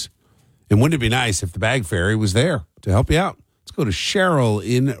bags? And wouldn't it be nice if the bag fairy was there to help you out? Let's go to Cheryl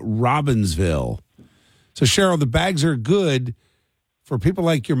in Robbinsville. So, Cheryl, the bags are good for people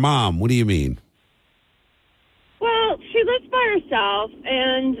like your mom. What do you mean? Well, she lives by herself,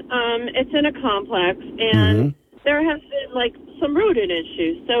 and it's in a complex, and there has been, like, some rodent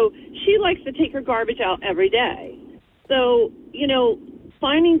issues. So she likes to take her garbage out every day. So, you know,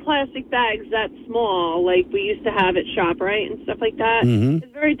 finding plastic bags that small, like we used to have at ShopRite and stuff like that, is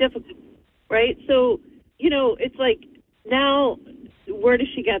very difficult, right? So, you know, it's like, now, where does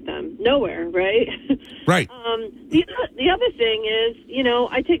she get them? Nowhere, right? Right. The other thing is, you know,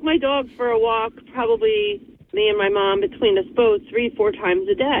 I take my dog for a walk, probably me and my mom, between us both 3-4 times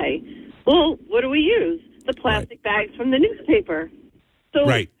a day. Well, what do we use? The plastic bags from the newspaper. So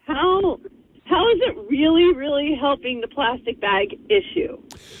how is it really, really helping the plastic bag issue?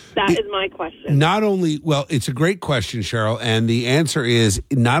 That is my question. Not only, well, it's a great question, Cheryl, and the answer is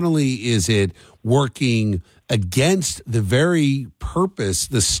not only is it working against the very purpose,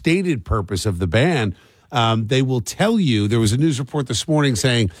 the stated purpose of the ban, they will tell you, there was a news report this morning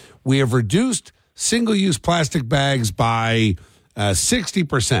saying we have reduced single-use plastic bags by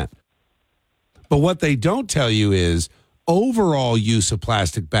 60%. But what they don't tell you is overall use of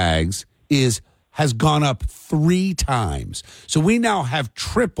plastic bags has gone up 3 times. So we now have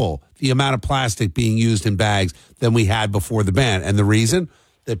triple the amount of plastic being used in bags than we had before the ban. And the reason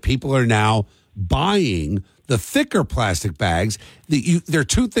that people are now buying the thicker plastic bags, they're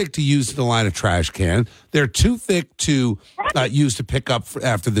too thick to use in the line of trash can. They're too thick to use to pick up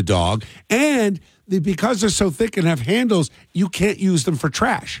after the dog. And because they're so thick and have handles, you can't use them for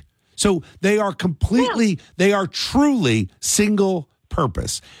trash. So they are they are truly single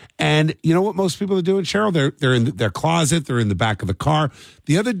purpose. And you know what most people are doing, Cheryl? They're in their closet. They're in the back of the car.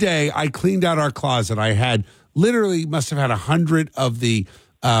 The other day, I cleaned out our closet. I had must have had 100 of the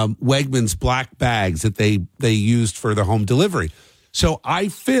Wegmans black bags that they used for the home delivery. So I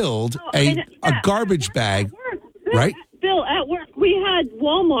filled a garbage bag, right? Bill, at work, we had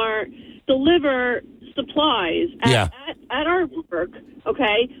Walmart deliver supplies at our work,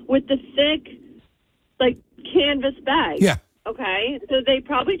 okay, with the thick, like, canvas bags. Yeah. Okay, so they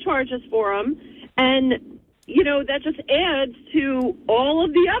probably charge us for them, and, you know, that just adds to all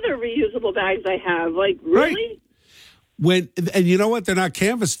of the other reusable bags I have. Like, really? Right. And you know what? They're not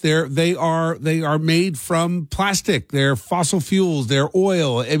canvas. They are made from plastic. They're fossil fuels. They're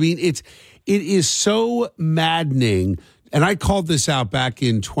oil. I mean, it is so maddening. And I called this out back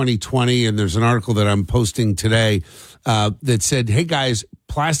in 2020, and there's an article that I'm posting today that said, hey, guys,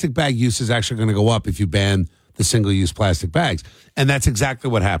 plastic bag use is actually going to go up if you ban the single-use plastic bags. And that's exactly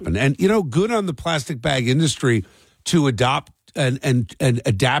what happened. And, you know, good on the plastic bag industry to adopt and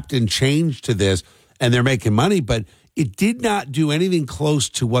adapt and change to this, and they're making money. But it did not do anything close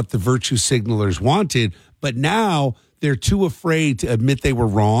to what the virtue signalers wanted, but now they're too afraid to admit they were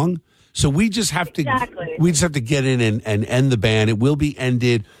wrong. So we just have to get in and end the ban. It will be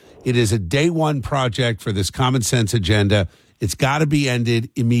ended. It is a day one project for this common sense agenda. It's got to be ended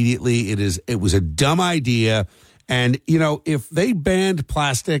immediately. It was a dumb idea. And, if they banned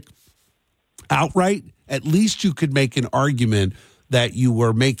plastic outright, at least you could make an argument that you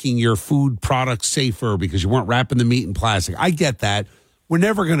were making your food products safer because you weren't wrapping the meat in plastic. I get that. We're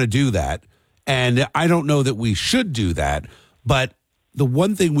never going to do that. And I don't know that we should do that. But the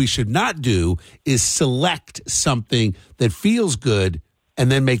one thing we should not do is select something that feels good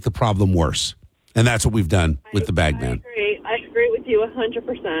and then make the problem worse. And that's what we've done with the bag ban. I agree with you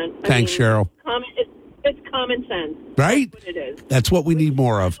 100%. Thanks, Cheryl. It's common sense. Right? That's what it is. That's what we need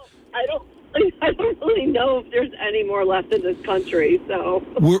more of. I don't really know if there's any more left in this country. So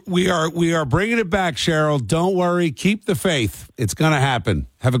we are bringing it back, Cheryl. Don't worry. Keep the faith. It's going to happen.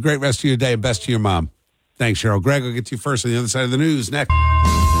 Have a great rest of your day and best to your mom. Thanks, Cheryl. Greg, I'll get to you first on the other side of the news. Next.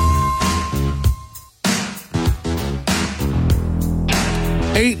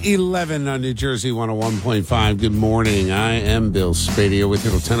 8:11 on New Jersey 101.5. Good morning. I am Bill Spadea with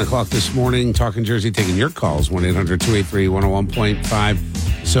you till 10 o'clock this morning. Talking Jersey, taking your calls,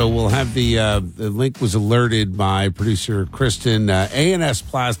 1-800-283-101.5. So we'll have the link was alerted by producer Kristen. A&S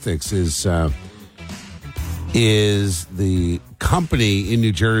Plastics is the company in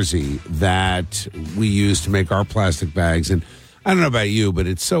New Jersey that we use to make our plastic bags. And I don't know about you, but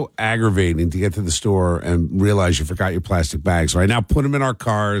it's so aggravating to get to the store and realize you forgot your plastic bags. So I now put them in our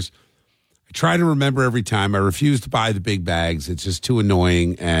cars. I try to remember every time. I refuse to buy the big bags. It's just too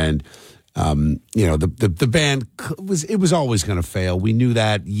annoying. And the ban was always going to fail. We knew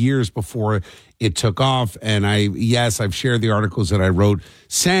that years before it took off. And I've shared the articles that I wrote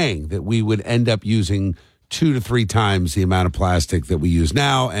saying that we would end up using 2 to 3 times the amount of plastic that we use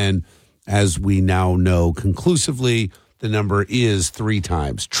now. And as we now know conclusively, the number is 3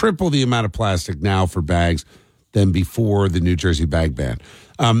 times, triple the amount of plastic now for bags than before the New Jersey bag ban.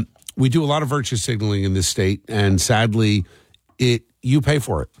 We do a lot of virtue signaling in this state, and sadly, you pay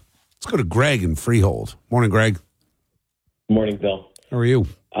for it. Let's go to Greg in Freehold. Morning, Greg. Morning, Bill. How are you?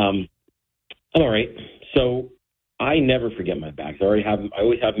 I'm all right. So I never forget my bags. I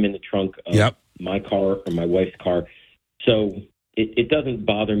always have them in the trunk of my car or my wife's car. So it doesn't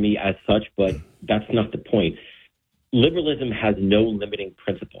bother me as such, but that's not the point. Liberalism has no limiting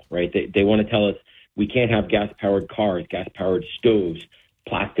principle, right? They want to tell us we can't have gas-powered cars, gas-powered stoves,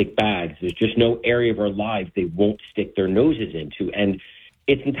 plastic bags. There's just no area of our lives they won't stick their noses into. And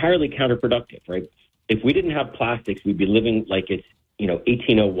it's entirely counterproductive, right? If we didn't have plastics, we'd be living like it's,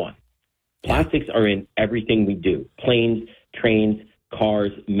 1801. Plastics are in everything we do. Planes, trains,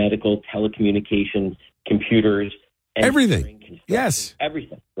 cars, medical, telecommunications, computers. Everything. Yes.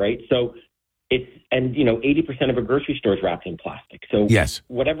 Everything, right? So 80% of a grocery store is wrapped in plastic. So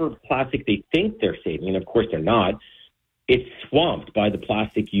whatever plastic they think they're saving, and of course they're not, it's swamped by the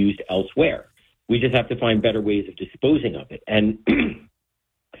plastic used elsewhere. We just have to find better ways of disposing of it. And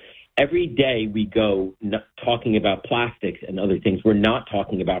every day we go talking about plastics and other things, we're not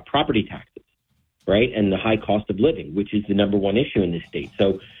talking about property taxes, right? And the high cost of living, which is the number one issue in this state.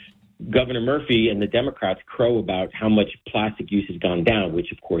 So Governor Murphy and the Democrats crow about how much plastic use has gone down,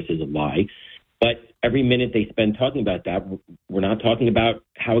 which of course is a lie. But every minute they spend talking about that, we're not talking about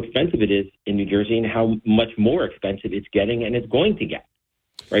how expensive it is in New Jersey and how much more expensive it's getting and it's going to get,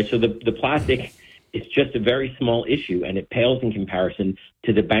 right? So the plastic is just a very small issue, and it pales in comparison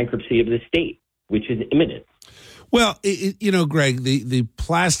to the bankruptcy of the state, which is imminent. Well, Greg, the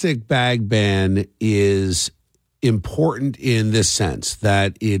plastic bag ban is important in this sense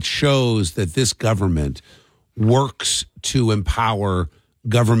that it shows that this government works to empower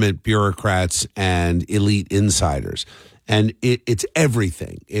government bureaucrats and elite insiders. And it's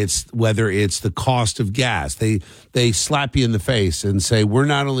everything. It's whether it's the cost of gas. They slap you in the face and say, we're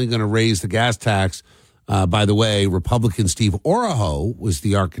not only going to raise the gas tax. By the way, Republican Steve Oroho was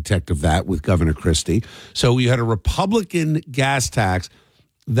the architect of that with Governor Christie. So you had a Republican gas tax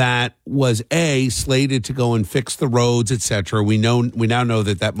that was slated to go and fix the roads, et cetera. We now know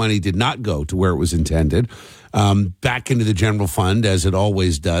that money did not go to where it was intended, back into the general fund as it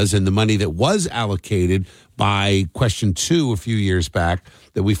always does. And the money that was allocated by question 2 a few years back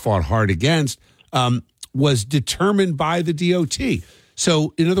that we fought hard against was determined by the DOT.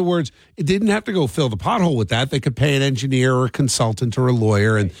 So, in other words, it didn't have to go fill the pothole with that. They could pay an engineer or a consultant or a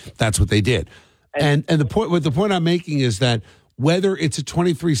lawyer, and that's what they did. And the point I'm making is that whether it's a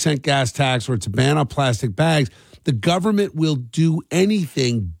 23-cent gas tax or it's a ban on plastic bags, the government will do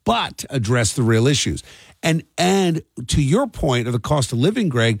anything but address the real issues. And to your point of the cost of living,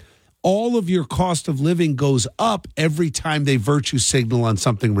 Greg, all of your cost of living goes up every time they virtue signal on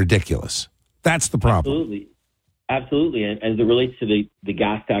something ridiculous. That's the problem. Absolutely. And as it relates to the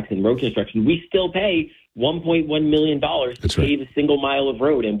gas tax and road construction, we still pay $1.1 million to pave a single mile of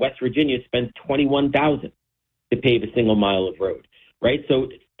road. And West Virginia spends $21,000 to pave a single mile of road, right? So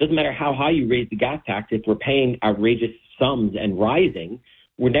it doesn't matter how high you raise the gas tax. If we're paying outrageous sums and rising,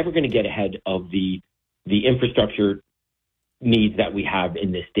 we're never going to get ahead of the infrastructure needs that we have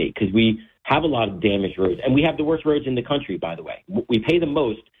in this state, because we have a lot of damaged roads. And we have the worst roads in the country, by the way. We pay the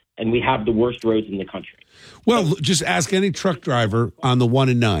most, and we have the worst roads in the country. Well, just ask any truck driver on the 1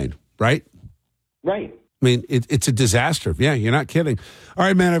 and 9, right? Right. I mean, it's a disaster. Yeah, you're not kidding. All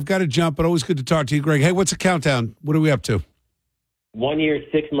right, man, I've got to jump, but always good to talk to you, Greg. Hey, what's the countdown? What are we up to? 1 year,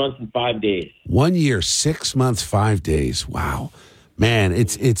 6 months, and 5 days. 1 year, 6 months, 5 days. Wow. Man,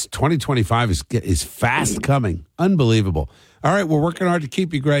 it's 2025 is fast coming. Unbelievable. All right, we're working hard to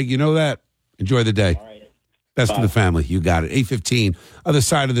keep you, Greg. You know that. Enjoy the day. All right. Best to the family. You got it. 8:15. Other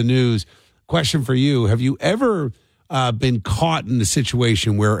side of the news. Question for you. Have you ever been caught in a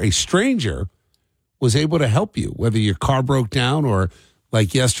situation where a stranger was able to help you, whether your car broke down or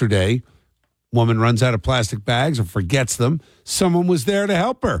like yesterday, woman runs out of plastic bags or forgets them, someone was there to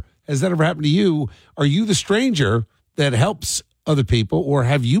help her? Has that ever happened to you? Are you the stranger that helps other people, or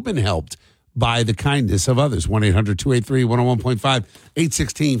have you been helped by the kindness of others? 1-800-283-101.5,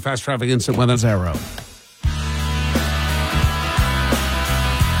 816, Fast Traffic Instant Weather. 0.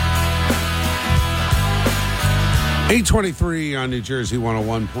 8:23 on New Jersey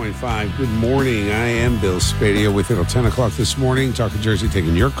 101.5. Good morning. I am Bill Spadea with you till 10 o'clock this morning. Talking Jersey,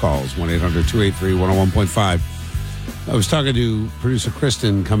 taking your calls. 1-800-283-101.5. I was talking to producer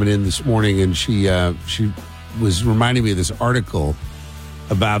Kristen coming in this morning, and she was reminding me of this article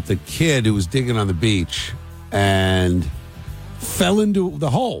about the kid who was digging on the beach and fell into the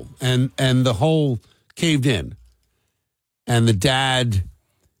hole, and the hole caved in, and the dad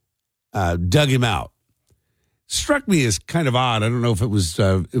dug him out. Struck me as kind of odd. I don't know if it was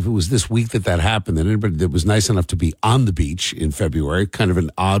this week that happened, that anybody that was nice enough to be on the beach in February, kind of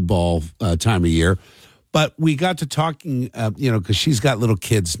an oddball time of year. But we got to talking, because she's got little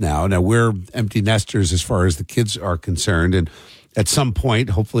kids now. Now, we're empty nesters as far as the kids are concerned. And at some point,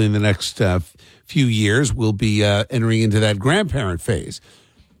 hopefully in the next few years, we'll be entering into that grandparent phase.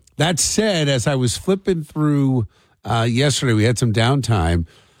 That said, as I was flipping through yesterday, we had some downtime.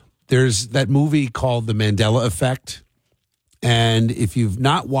 There's that movie called The Mandela Effect. And if you've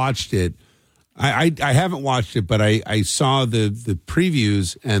not watched it, I haven't watched it, but I saw the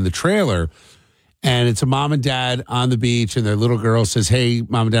previews and the trailer. And it's a mom and dad on the beach, and their little girl says, "Hey,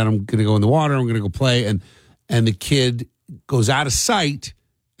 mom and dad, I'm going to go in the water. I'm going to go play." And the kid goes out of sight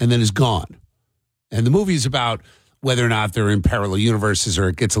and then is gone. And the movie is about whether or not they're in parallel universes, or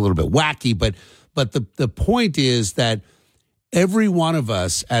it gets a little bit wacky. But the point is that every one of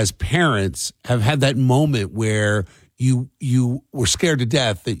us as parents have had that moment where you were scared to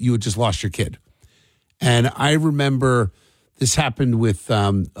death that you had just lost your kid. And I remember this happened with,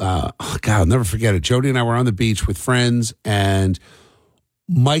 I'll never forget it. Jody and I were on the beach with friends, and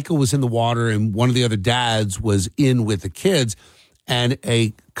Michael was in the water, and one of the other dads was in with the kids, and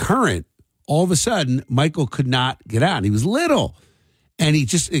a current, all of a sudden, Michael could not get out. He was little, and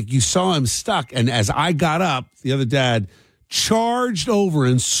you saw him stuck. And as I got up, the other dad charged over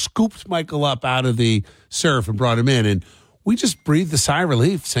and scooped Michael up out of the surf and brought him in. And we just breathed a sigh of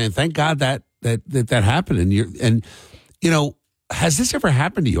relief, saying, thank God that happened. And has this ever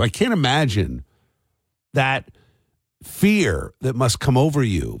happened to you? I can't imagine that fear that must come over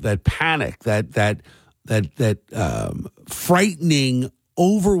you, that panic, that frightening,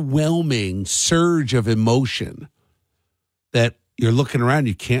 overwhelming surge of emotion that you're looking around,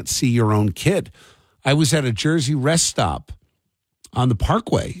 you can't see your own kid. I was at a Jersey rest stop on the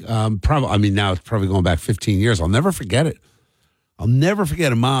Parkway. Now it's probably going back 15 years. I'll never forget it. I'll never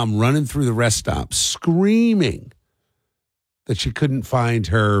forget a mom running through the rest stop screaming that she couldn't find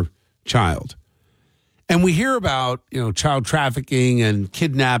her child. And we hear about, child trafficking and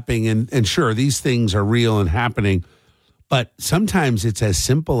kidnapping, and sure, these things are real and happening. But sometimes it's as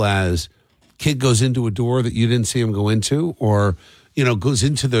simple as kid goes into a door that you didn't see him go into, or, goes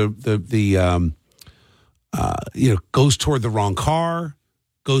into goes toward the wrong car,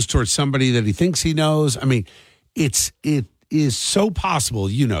 goes towards somebody that he thinks he knows. I mean, it is so possible,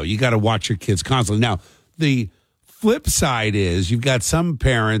 you got to watch your kids constantly. Now, the flip side is you've got some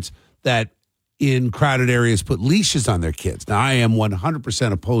parents that in crowded areas put leashes on their kids. Now, I am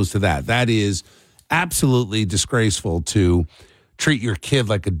 100% opposed to that. That is absolutely disgraceful to treat your kid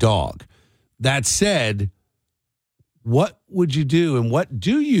like a dog. That said, what would you do and what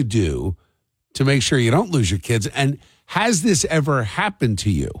do you do to make sure you don't lose your kids? And has this ever happened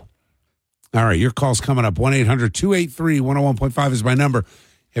to you? All right, your call's coming up. 1-800-283-101.5 is my number.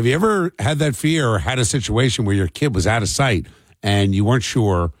 Have you ever had that fear or had a situation where your kid was out of sight and you weren't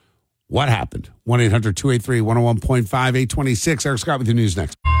sure what happened? 1-800-283-101.5, 826. Eric Scott with your news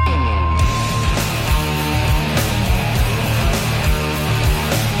next.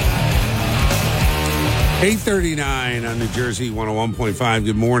 8:39 on New Jersey 101.5.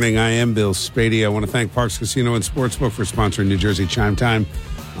 Good morning. I am Bill Spadea. I want to thank Parks Casino and Sportsbook for sponsoring New Jersey Chime Time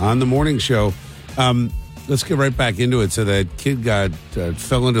on the morning show. Let's get right back into it. So that kid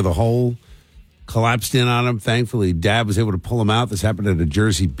fell into the hole, collapsed in on him. Thankfully, Dad was able to pull him out. This happened at a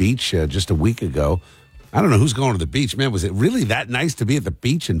Jersey beach just a week ago. I don't know who's going to the beach. Man, was it really that nice to be at the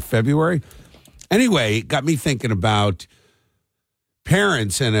beach in February? Anyway, it got me thinking about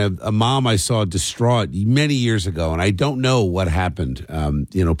parents and a mom I saw distraught many years ago, and I don't know what happened.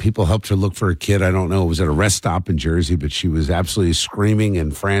 People helped her look for her kid. I don't know. It was at a rest stop in Jersey, but she was absolutely screaming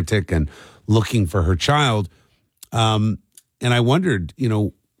and frantic and looking for her child. And I wondered,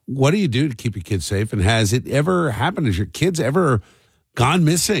 what do you do to keep your kids safe? And has it ever happened? Has your kids ever gone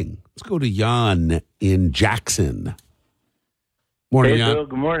missing? Let's go to Jan in Jackson. Morning, Jan. Bill.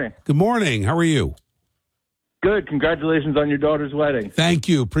 Good morning. Good morning. How are you? Good. Congratulations on your daughter's wedding. Thank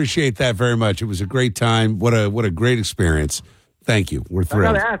you. Appreciate that very much. It was a great time. What a great experience. Thank you. We're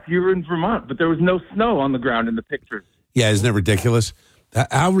thrilled. I got to ask, you were in Vermont, but there was no snow on the ground in the pictures. Yeah, isn't that ridiculous?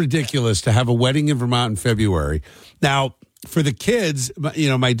 How ridiculous to have a wedding in Vermont in February. Now, for the kids,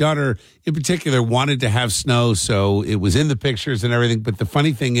 my daughter in particular wanted to have snow, so it was in the pictures and everything. But the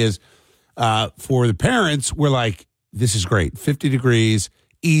funny thing is, for the parents, we're like, this is great. 50 degrees,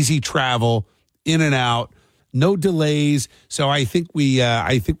 easy travel, in and out. No delays. So I think we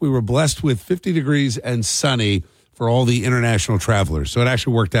were blessed with 50 degrees and sunny for all the international travelers. So it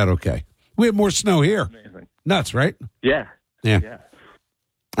actually worked out okay. We have more snow here. Amazing. Nuts, right? Yeah.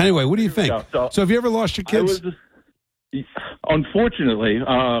 Anyway, what do you think? So have you ever lost your kids? Unfortunately,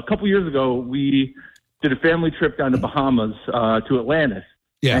 a couple years ago, we did a family trip down to Bahamas to Atlantis.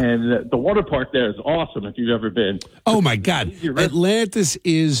 Yeah. And the water park there is awesome if you've ever been. Oh, my God. Atlantis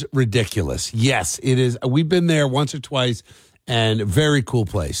is ridiculous. Yes, it is. We've been there once or twice, and a very cool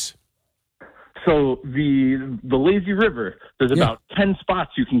place. So the lazy river, there's about 10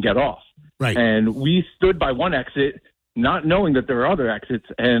 spots you can get off. Right. And we stood by one exit, not knowing that there were other exits,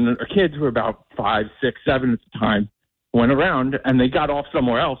 and our kids were about 5, 6, 7 at the time, went around, and they got off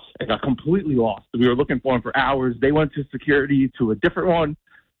somewhere else and got completely lost. We were looking for them for hours. They went to security to a different one.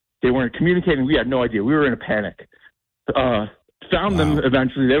 They weren't communicating. We had no idea. We were in a panic. Found them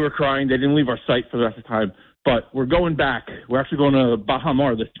eventually. They were crying. They didn't leave our site for the rest of the time. But we're going back. We're actually going to Baha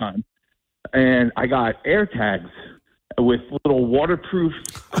Mar this time. And I got air tags with little waterproof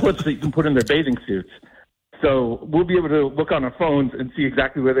clips that you can put in their bathing suits. So we'll be able to look on our phones and see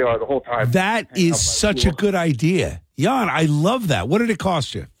exactly where they are the whole time. That is such a good idea. Jan, I love that. What did it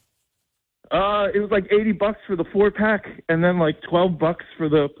cost you? It was like $80 for the 4-pack, and then like $12 for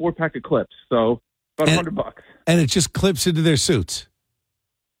the 4-pack of clips. So about $100. And it just clips into their suits.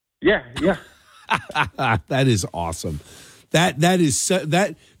 Yeah. That is awesome. Now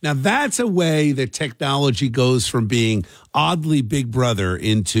that's a way that technology goes from being oddly Big Brother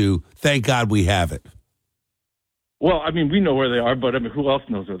into thank God we have it. Well, I mean, we know where they are, but I mean, who else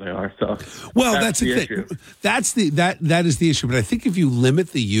knows where they are? So, well, that's the thing. Issue. That is the issue. But I think if you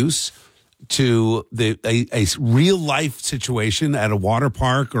limit the use to a real life situation at a water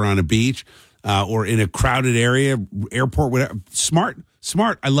park or on a beach or in a crowded area, airport, whatever, smart.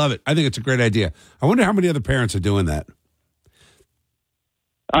 I love it. I think it's a great idea. I wonder how many other parents are doing that.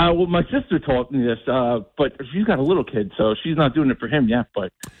 Well, my sister taught me this, but she's got a little kid, so she's not doing it for him yet.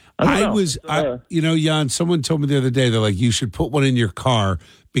 But Jan, someone told me the other day, they're like, you should put one in your car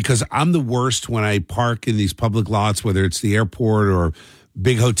because I'm the worst when I park in these public lots, whether it's the airport or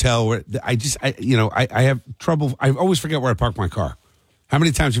big hotel. Where I have trouble. I always forget where I park my car. How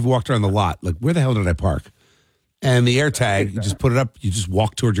many times have you walked around the lot? Like, where the hell did I park? And the AirTag, you just put it up, you just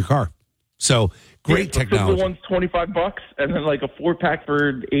walk towards your car. So great technology. The one's $25, and then like a 4-pack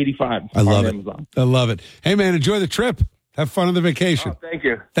for $85. I love it. Amazon. I love it. Hey man, enjoy the trip. Have fun on the vacation. Oh, thank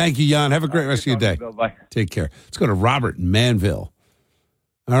you. Thank you, Jan. Have a great rest of your day. Bye. Take care. Let's go to Robert in Manville.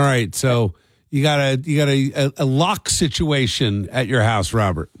 All right, so you got a lock situation at your house,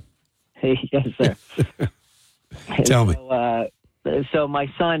 Robert. Hey, yes, sir. Tell me. So my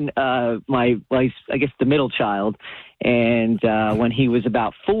son, I guess the middle child, And when he was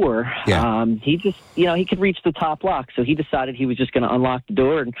about 4, he just, he could reach the top lock. So he decided he was just going to unlock the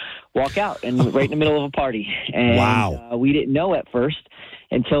door and walk out and right in the middle of a party. And we didn't know at first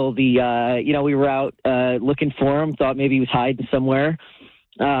until we were out looking for him, thought maybe he was hiding somewhere.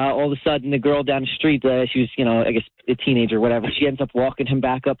 All of a sudden, the girl down the street, she was, I guess a teenager or whatever, she ends up walking him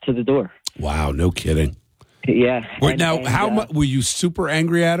back up to the door. Wow, no kidding. Yeah. How much were you super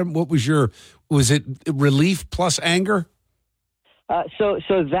angry at him? What was was it relief plus anger? So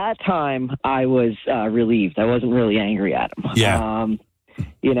that time I was relieved. I wasn't really angry at him. Yeah.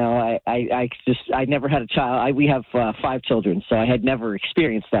 I never had a child. We have 5 children, so I had never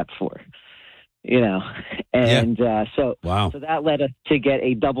experienced that before. So that led us to get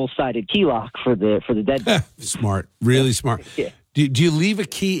a double-sided key lock for the dead. Smart, really smart. Yeah. Do you leave a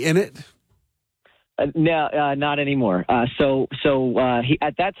key in it? No, not anymore. He,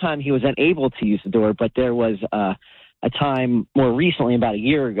 at that time, he was unable to use the door, but there was a time more recently, about a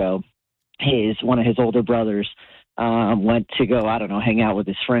year ago, one of his older brothers went to go, hang out with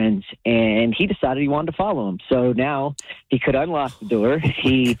his friends, and he decided he wanted to follow him. So now he could unlock the door.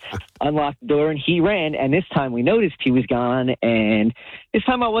 He unlocked the door and he ran, and this time we noticed he was gone, and this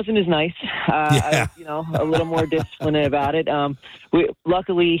time I wasn't as nice. I was, a little more disciplined about it.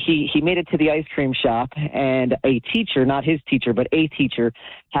 Luckily, he made it to the ice cream shop, and a teacher, not his teacher, but a teacher,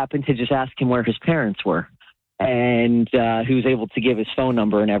 happened to just ask him where his parents were. And he was able to give his phone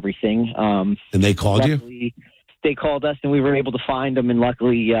number and everything. And they called you? They called us, and we were able to find him, and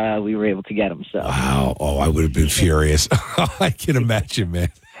luckily we were able to get him. So. Wow. Oh, I would have been furious. I can imagine,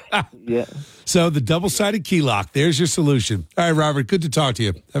 man. Yeah. So the double-sided key lock, there's your solution. All right, Robert, good to talk to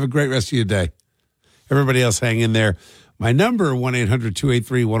you. Have a great rest of your day. Everybody else hang in there. My number,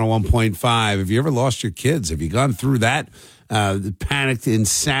 1-800-283-101.5. Have you ever lost your kids? Have you gone through that? The panicked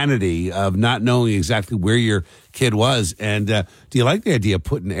insanity of not knowing exactly where your kid was. And do you like the idea of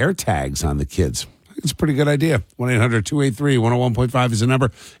putting air tags on the kids? It's a pretty good idea. 1-800-283-101.5 is the number.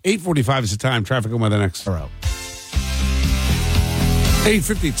 8:45 is the time. Traffic on by the next row.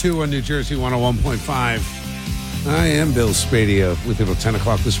 8:52 on New Jersey 101.5. I am Bill Spadea with you about 10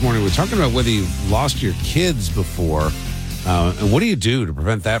 o'clock this morning. We're talking about whether you've lost your kids before. And what do you do to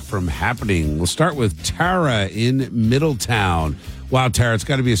prevent that from happening? We'll start with Tara in Middletown. Wow, Tara, it's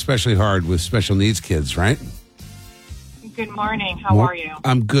got to be especially hard with special needs kids, right? Good morning. How are you?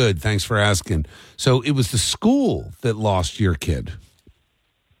 I'm good. Thanks for asking. So it was the school that lost your kid.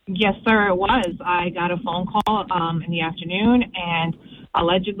 Yes, sir, it was. I got a phone call in the afternoon, and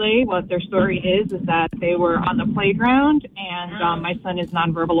allegedly what their story is that they were on the playground, and my son is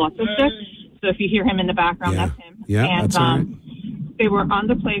nonverbal autistic. So if you hear him in the background, that's him. Yeah, and that's all right. They were on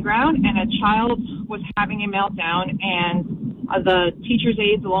the playground, and a child was having a meltdown, and the teacher's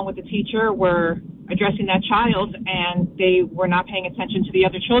aides, along with the teacher, were addressing that child, and they were not paying attention to the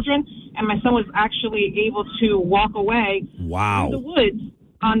other children. And my son was actually able to walk away through the woods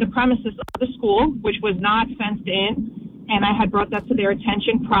on the premises of the school, which was not fenced in. And I had brought that to their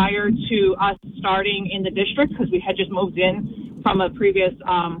attention prior to us starting in the district, because we had just moved in from a previous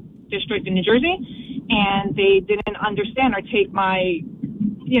district in New Jersey, and they didn't understand or take my,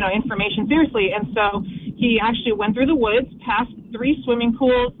 information seriously. And so he actually went through the woods, passed 3 swimming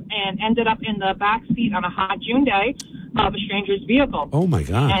pools, and ended up in the back seat on a hot June day of a stranger's vehicle. Oh my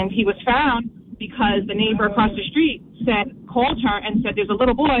God. And he was found because the neighbor across the street called her and said, "There's a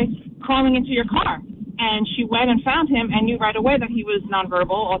little boy crawling into your car." And she went and found him and knew right away that he was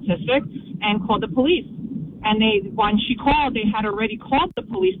nonverbal, autistic, and called the police. And when she called, they had already called the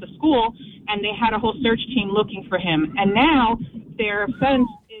police, the school, and they had a whole search team looking for him. And now their fence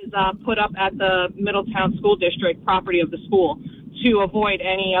is put up at the Middletown School District property of the school to avoid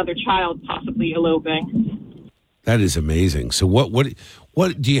any other child possibly eloping. That is amazing. So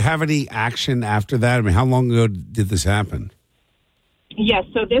what do you have any action after that? I mean, how long ago did this happen? Yes,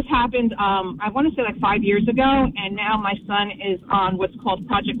 so this happened, I want to say like 5 years ago, and now my son is on what's called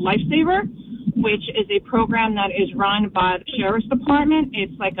Project Lifesaver, which is a program that is run by the Sheriff's Department.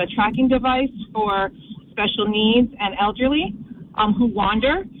 It's like a tracking device for special needs and elderly who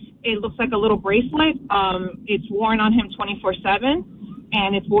wander. It looks like a little bracelet. It's worn on him 24/7,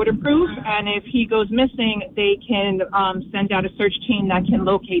 and it's waterproof. And if he goes missing, they can send out a search team that can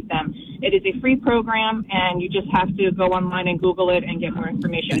locate them. It is a free program, and you just have to go online and Google it and get more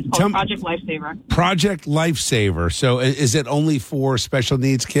information. It's called Project Lifesaver. Project Lifesaver. So is it only for special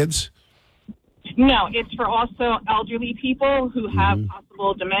needs kids? No, it's for also elderly people who have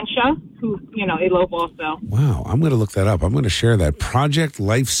possible dementia, who, elope also. Wow, I'm going to look that up. I'm going to share that. Project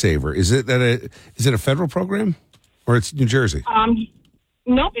Lifesaver. Is it a federal program, or it's New Jersey?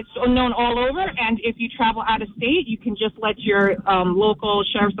 Nope, it's known all over. And if you travel out of state, you can just let your local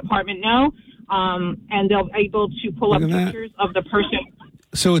sheriff's department know, and they'll be able to pull up pictures of the person.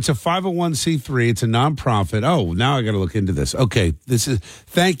 So it's a 501c3. It's a nonprofit. Oh, now I got to look into this. Okay,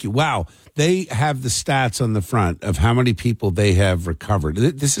 thank you. Wow. They have the stats on the front of how many people they have recovered.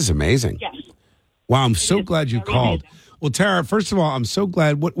 This is amazing. Yes. Wow, I'm so glad you called. Amazing. Well, Tara, first of all, I'm so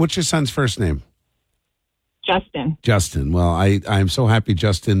glad. What's your son's first name? Justin. Justin. Well, I'm so happy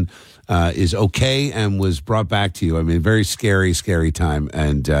Justin is okay and was brought back to you. I mean, very scary, scary time.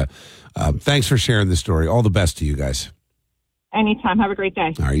 And thanks for sharing the story. All the best to you guys. Anytime. Have a great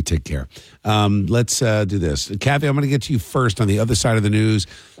day. All right, take care. Let's do this. Kathy, I'm going to get to you first on the other side of the news.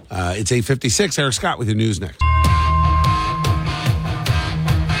 It's 8:56. Eric Scott with your news next.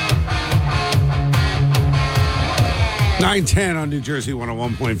 (9:10) on New Jersey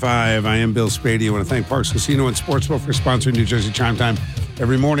 101.5. I am Bill Spadea. I want to thank Parks Casino and Sportsbook for sponsoring New Jersey Chime Time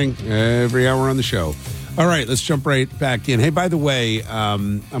every morning, every hour on the show. All right, let's jump right back in. Hey, by the way,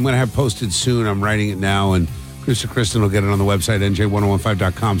 I'm going to have posted soon. I'm writing it now, and Kristen will get it on the website,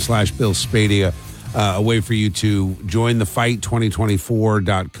 nj1015.com/Bill Spadea. A way for you to join the fight,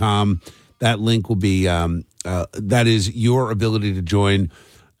 2024.com. That link will be, that is your ability to join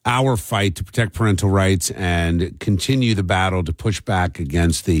our fight to protect parental rights and continue the battle to push back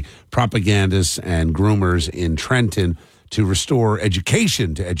against the propagandists and groomers in Trenton to restore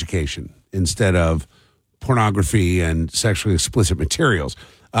education to education instead of pornography and sexually explicit materials.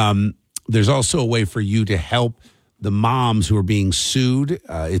 There's also a way for you to help the moms who are being sued.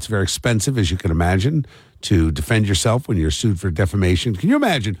 It's very expensive, as you can imagine, to defend yourself when you're sued for defamation. Can you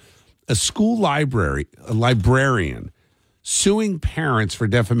imagine a school librarian suing parents for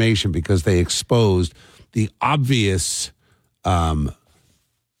defamation because they exposed the obvious,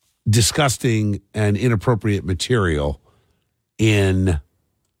 disgusting and inappropriate material in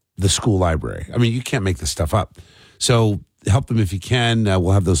the school library? I mean, you can't make this stuff up. So help them if you can.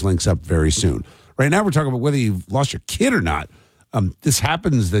 We'll have those links up very soon. Right now, we're talking about whether you've lost your kid or not. This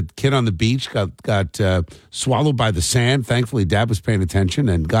happens. The kid on the beach got swallowed by the sand. Thankfully, Dad was paying attention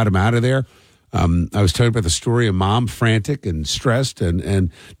and got him out of there. I was telling about the story of mom frantic and stressed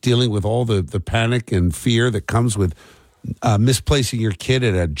and dealing with all the panic and fear that comes with misplacing your kid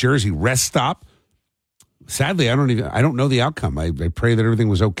at a Jersey rest stop. Sadly, I don't know the outcome. I pray that everything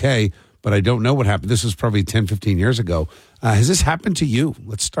was okay, but I don't know what happened. This was probably 10, 15 years ago. Has this happened to you?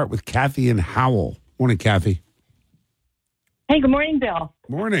 Let's start with Kathy and Howell. Morning, Kathy. Hey, good morning, Bill.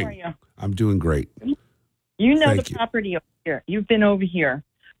 Morning. How are you? I'm doing great. You know Thank the you. property over here. You've been over here.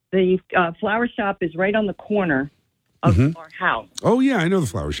 The flower shop is right on the corner of our house. Oh, yeah, I know the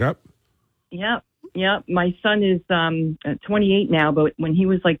flower shop. Yeah. My son is 28 now, but when he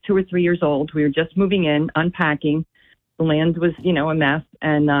was like 2 or 3 years old, we were just moving in, unpacking. The land was, a mess.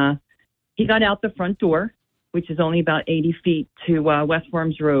 And he got out the front door, which is only about 80 feet to West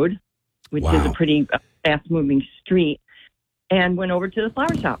Farms Road, which is a pretty fast-moving street, and went over to the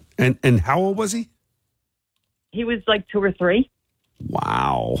flower shop. And how old was he? He was like 2 or 3.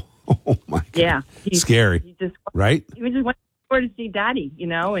 Wow. Oh, my God. Yeah. Scary, right? He just went to see Daddy,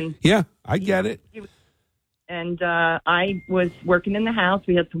 and yeah, I get it. And I was working in the house.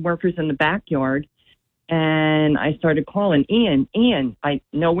 We had some workers in the backyard, and I started calling Ian.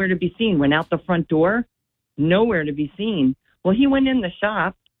 Nowhere to be seen. Went out the front door, nowhere to be seen. Well, he went in the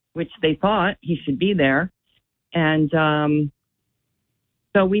shop, which they thought he should be there, and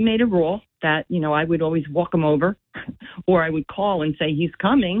so we made a rule that I would always walk him over, or I would call and say he's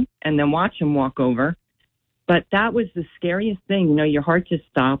coming, and then watch him walk over. But that was the scariest thing. Your heart just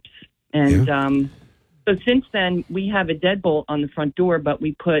stops. And so since then, we have a deadbolt on the front door, but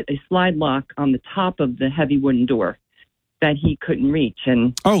we put a slide lock on the top of the heavy wooden door that he couldn't reach.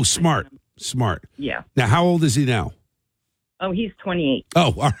 And smart. Yeah. Now, how old is he now? Oh, he's 28.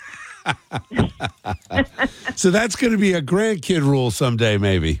 Oh, all right. So that's going to be a grandkid rule someday,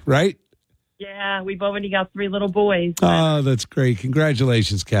 maybe, right? Yeah, we've already got 3 little boys. Oh, that's great.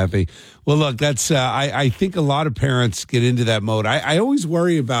 Congratulations, Kathy. Well, look, that's I think a lot of parents get into that mode. I always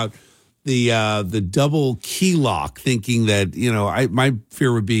worry about the double key lock, thinking that, my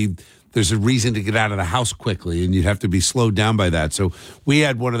fear would be there's a reason to get out of the house quickly, and you'd have to be slowed down by that. So we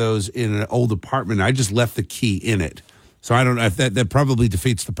had one of those in an old apartment. I just left the key in it. So I don't know if that probably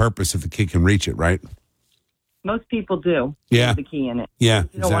defeats the purpose if the kid can reach it, right? Most people do. Yeah. Leave the key in it. Yeah,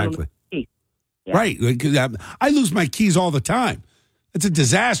 You don't want to exactly. lose the key. Yeah. Right. I lose my keys all the time. It's a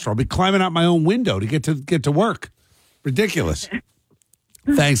disaster. I'll be climbing out my own window to get to work. Ridiculous.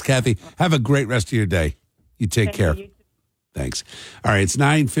 Thanks, Kathy. Have a great rest of your day. You take care. You. Thanks. All right, it's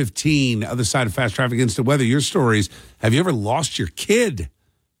 9:15. Other side of Fast Traffic Instant Weather. Your stories. Have you ever lost your kid?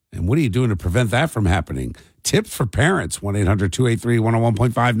 And what are you doing to prevent that from happening? Tips for parents,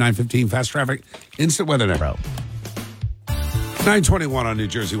 1-800-283-101.5, 915 Fast Traffic, Instant Weather Now. 921 on New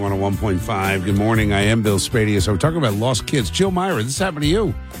Jersey 101.5. Good morning. I am Bill Spadea. So we're talking about lost kids. Jill Myra, this happened to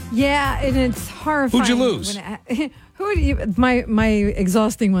you. Yeah, and it's horrifying. Who'd you lose? My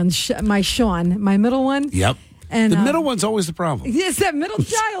exhausting one, my Sean, my middle one. Yep. And the middle one's always the problem. Yes, that middle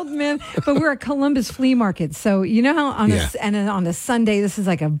child, man. But we're at Columbus Flea Market. So you know how on a Sunday, this is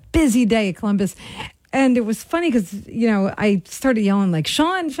like a busy day at Columbus. And it was funny because, I started yelling like,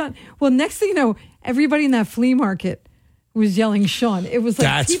 Sean. Well, next thing you know, everybody in that flea market was yelling Sean. It was like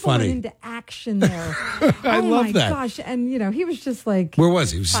That's people funny. went into action there. I love that. Oh my gosh. And, he was just like. Where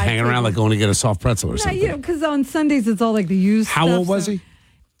was he? He was just hanging around like going to get a soft pretzel or something. Because on Sundays it's all like the used How stuff, old was he?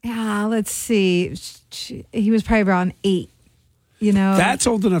 Yeah, let's see. He was probably around 8. That's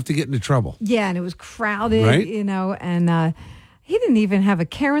old enough to get into trouble. Yeah, and it was crowded, right? And he didn't even have a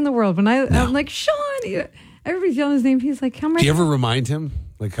care in the world. When I'm like, Sean, everybody's yelling his name. He's like, come right. Do you ever remind him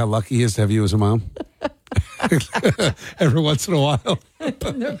like how lucky he is to have you as a mom? Every once in a while. No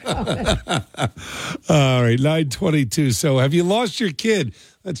comment. All right, 922. So have you lost your kid?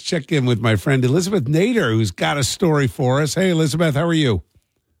 Let's check in with my friend Elizabeth Nader, who's got a story for us. Hey, Elizabeth, how are you?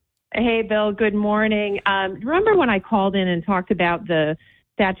 Hey, Bill. Good morning. Remember when I called in and talked about the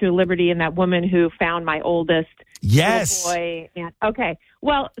Statue of Liberty and that woman who found my oldest yes. little boy? Okay.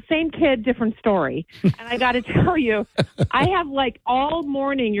 Well, same kid, different story. And I got to tell you, I have like all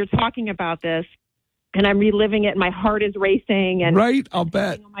morning you're talking about this, and I'm reliving it, and my heart is racing. And right, I'll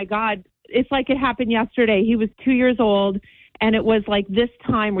bet. Oh, my God. It's like it happened yesterday. He was 2 years old, and it was like this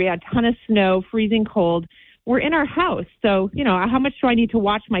time we had a ton of snow, freezing cold. We're in our house. So, how much do I need to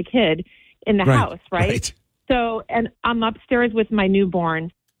watch my kid in the house, right? So, and I'm upstairs with my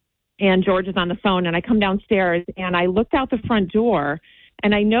newborn, and George is on the phone, and I come downstairs, and I looked out the front door,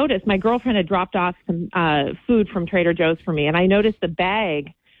 and I noticed my girlfriend had dropped off some food from Trader Joe's for me, and I noticed the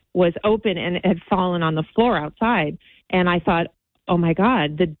bag was open and it had fallen on the floor outside. And I thought, oh, my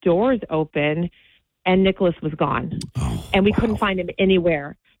God, the door's open, and Nicholas was gone. And we couldn't find him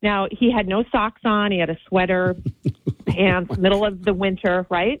anywhere. Now, he had no socks on. He had a sweater, pants, middle of the winter,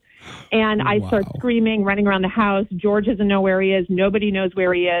 right? And I start screaming, running around the house. George doesn't know where he is. Nobody knows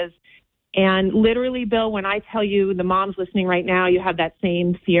where he is. And literally, Bill, when I tell you, the moms listening right now, you have that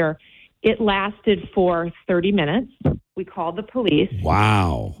same fear. It lasted for 30 minutes. We called the police.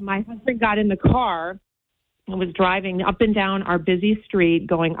 Wow. My husband got in the car and was driving up and down our busy street,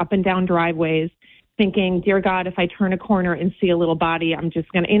 going up and down driveways, thinking, dear God, if I turn a corner and see a little body, I'm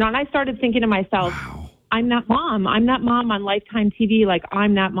just going to, and I started thinking to myself, I'm not mom. I'm not mom on Lifetime TV. Like,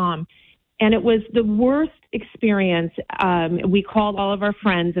 I'm not mom. And it was the worst experience. We called all of our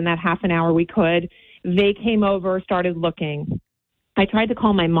friends in that half an hour we could. They came over, started looking. I tried to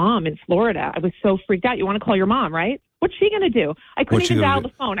call my mom in Florida. I was so freaked out. You want to call your mom, right? What's she going to do? I couldn't even dial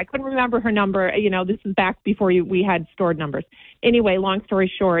the phone. I couldn't remember her number. This is back before we had stored numbers. Anyway, long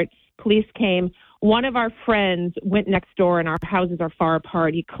story short, police came. One of our friends went next door, and our houses are far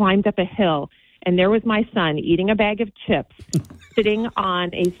apart. He climbed up a hill, and there was my son eating a bag of chips, sitting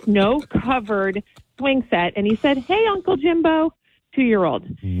on a snow-covered swing set, and he said, hey, Uncle Jimbo, 2-year-old.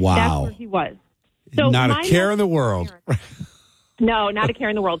 Wow. That's where he was. So not a care in the world. No, not a care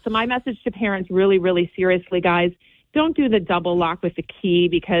in the world. So my message to parents, really, really seriously, guys, don't do the double lock with the key,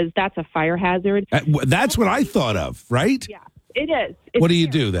 because that's a fire hazard. That's what I thought of, right? Yeah, it is. What do you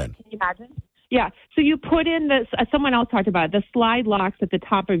do then? Can you imagine? Yeah. So you put in this, someone else talked about it, the slide locks at the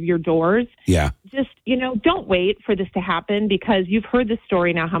top of your doors. Yeah. Just, don't wait for this to happen, because you've heard this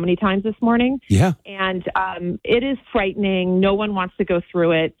story now how many times this morning? Yeah. And it is frightening. No one wants to go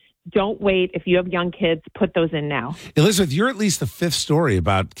through it. Don't wait. If you have young kids, put those in now. Elizabeth, you're at least the 5th story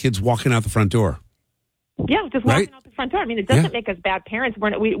about kids walking out the front door. Yeah, just walking out the front door. I mean, it doesn't make us bad parents.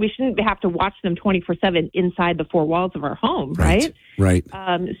 We shouldn't have to watch them 24/7 inside the 4 walls of our home, right? Right.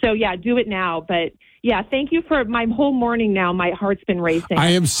 So, yeah, do it now. But, yeah, thank you for my whole morning now. My heart's been racing. I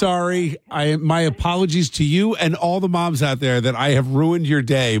am sorry. My apologies to you and all the moms out there that I have ruined your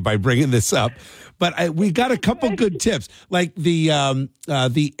day by bringing this up. But we got a couple good tips, like the Apple,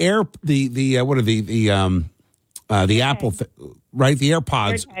 right? The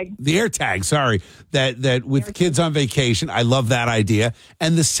AirPods, the AirTag. Sorry, that with kids on vacation. I love that idea.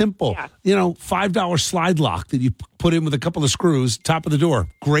 And the simple, $5 slide lock that you put in with a couple of screws, top of the door.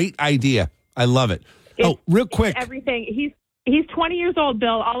 Great idea. I love it. Real quick, everything. He's 20 years old,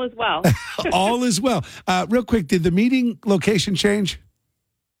 Bill. All is well. All is well. Real quick, did the meeting location change?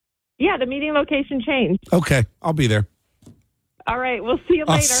 Yeah, the meeting location changed. Okay, I'll be there. All right. We'll see you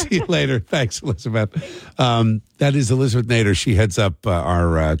later. I'll see you later. Thanks, Elizabeth. That is Elizabeth Nader. She heads up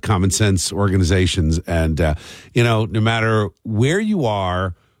our Common Sense organizations. And, no matter where you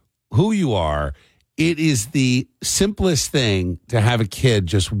are, who you are, it is the simplest thing to have a kid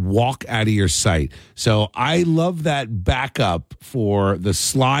just walk out of your sight. So I love that backup for the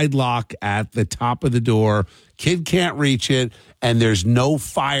slide lock at the top of the door. Kid can't reach it, and there's no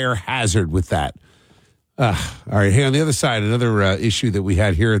fire hazard with that. All right. Hey, on the other side, another issue that we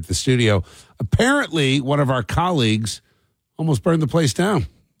had here at the studio. Apparently, one of our colleagues almost burned the place down.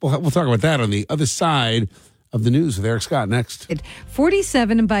 We'll talk about that on the other side of the news with Eric Scott next.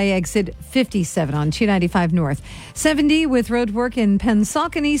 47 by exit 57 on 295 North. 70 with road work in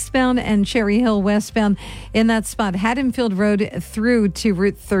Pennsauken eastbound and Cherry Hill westbound. In that spot, Haddonfield Road through to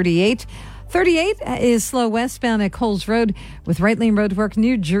Route 38. 38 is slow westbound at Coles Road with right lane roadwork.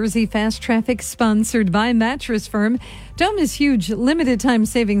 New Jersey fast traffic sponsored by Mattress Firm. Dome is huge. Limited time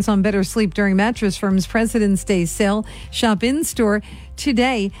savings on better sleep during Mattress Firm's President's Day sale. Shop in store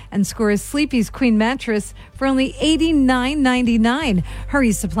today and score a Sleepy's Queen mattress for only $89.99.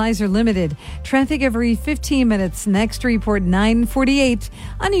 Hurry, supplies are limited. Traffic every 15 minutes. Next report 9:48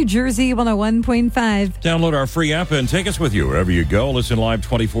 on New Jersey 101.5. Download our free app and take us with you wherever you go. Listen live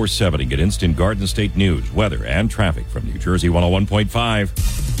 24/7 and get instant Garden State news, weather, and traffic from New Jersey 101.5.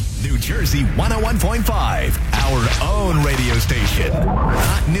 New Jersey 101.5, our own radio station.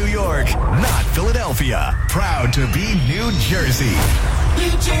 Not New York, not Philadelphia. Proud to be New Jersey.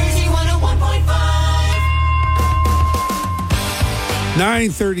 New Jersey 101.5.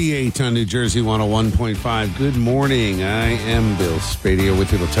 9:38 on New Jersey 101.5. Good morning. I am Bill Spadea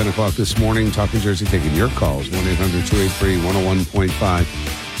with you till 10 o'clock this morning. Talking Jersey, taking your calls. 1-800-283-101.5.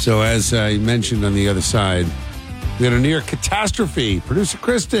 So as I mentioned on the other side, we had a near catastrophe. Producer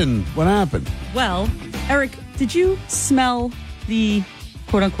Kristen, what happened? Well, Eric, did you smell the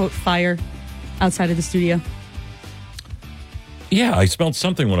quote-unquote fire outside of the studio? Yeah, I smelled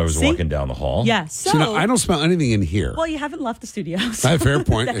something when I was walking down the hall. Yeah, so I don't smell anything in here. Well, you haven't left the studio. So fair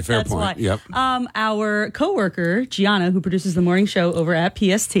point. Fair point. Why. Yep. Our coworker Gianna, who produces the morning show over at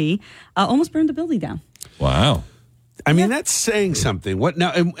PST, almost burned the building down. Wow. I mean, that's saying something. What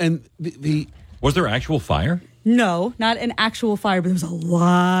now? And the was there actual fire? No, not an actual fire, but there was a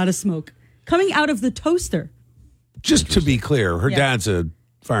lot of smoke coming out of the toaster. Just to be clear, her dad's a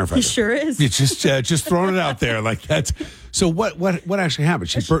firefighter. He sure is. You just throwing it out there like that. So what actually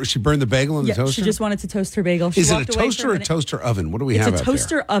happened? She burned the bagel in the toaster? She just wanted to toast her bagel. Is it a toaster or a toaster oven? What do we have out there? It's a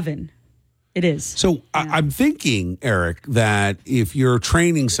toaster oven. It is. So I'm thinking, Eric, that if you're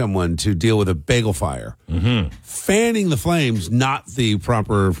training someone to deal with a bagel fire, fanning the flames, not the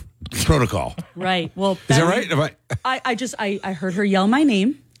proper protocol. Right. Well, is that right? I heard her yell my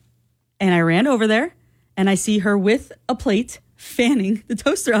name, and I ran over there, and I see her with a plate fanning the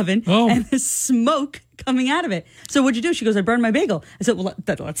toaster oven, and the smoke coming out of it. So what'd you do? She goes, I burned my bagel. I said, well,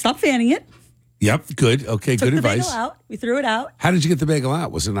 let's stop fanning it. Yep. Good. Okay. Took good the advice. Bagel out. We threw it out. How did you get the bagel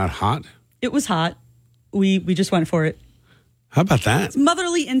out? Was it not hot? It was hot. We just went for it. How about that? It's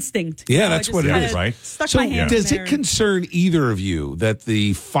motherly instinct. Yeah, that's what it is, right? Stuck my hand does in it there. concern either of you that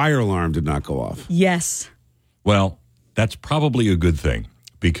the fire alarm did not go off? Yes. Well, that's probably a good thing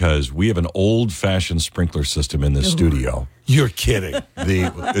because we have an old-fashioned sprinkler system in the studio. You're kidding.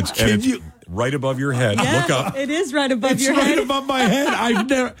 It's right above your head. Yeah, Look up. It is right above your It's head. right above my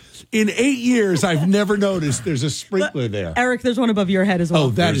head. In 8 years, I've never noticed there's a sprinkler there. Eric, there's one above your head as well. Oh,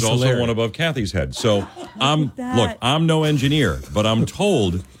 There's also hilarious. one above Kathy's head. So I'm no engineer, but I'm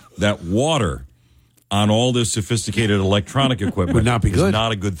told that water on all this sophisticated electronic equipment would not be good. Is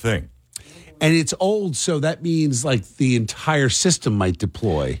not a good thing. And it's old, so that means like the entire system might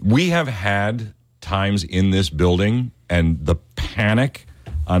deploy. We have had times in this building and the panic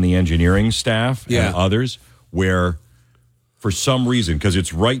on the engineering staff and others where for some reason, because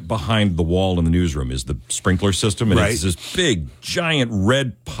it's right behind the wall in the newsroom is the sprinkler system, and it's this big, giant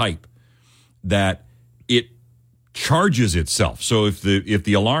red pipe that it charges itself. So if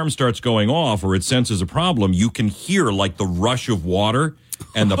the alarm starts going off or it senses a problem, you can hear like the rush of water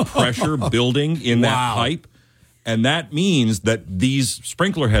and the pressure building in that pipe. And that means that these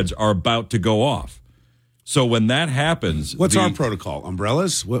sprinkler heads are about to go off. So when that happens... What's our protocol?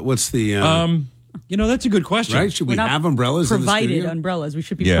 Umbrellas? What's the... that's a good question. Right? Should we have umbrellas in the studio? Provided umbrellas. We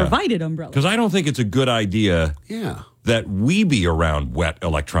should be provided umbrellas. Because I don't think it's a good idea that we be around wet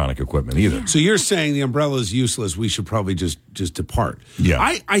electronic equipment either. So you're saying the umbrella is useless. We should probably just depart.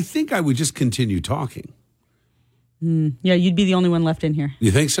 Yeah. I think I would just continue talking. Yeah, you'd be the only one left in here.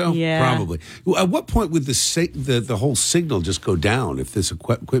 You think so? Yeah. Probably. At what point would the whole signal just go down if this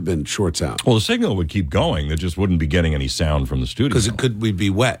equipment shorts out? Well, the signal would keep going. It just wouldn't be getting any sound from the studio. Because we'd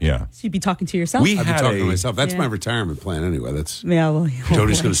be wet. Yeah. So you'd be talking to yourself? I'd be talking to myself. That's my retirement plan anyway. Well,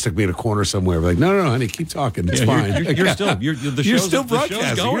 Jody's going to stick me in a corner somewhere. Like, no, honey, keep talking. It's fine. You're still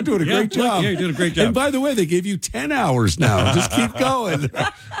broadcasting. You're doing a great job. Yeah, you're doing a great job. And by the way, they gave you 10 hours now. Just keep going.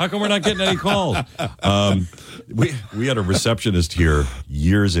 How come we're not getting any calls? We had a receptionist here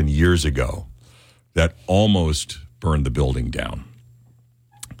years and years ago that almost burned the building down.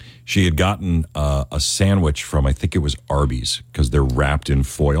 She had gotten a sandwich from, I think it was Arby's, because they're wrapped in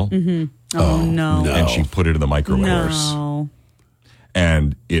foil. Mm-hmm. Oh, no. And she put it in the microwave. No.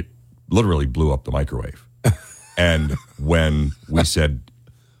 And it literally blew up the microwave. And when we said,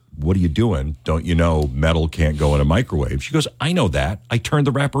 what are you doing? Don't you know metal can't go in a microwave? She goes, I know that. I turned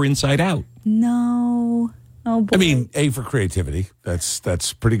the wrapper inside out. No. Oh, boy. I mean, A, for creativity.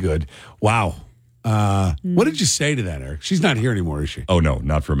 That's pretty good. Wow. What did you say to that, Eric? She's not here anymore, is she? Oh, no,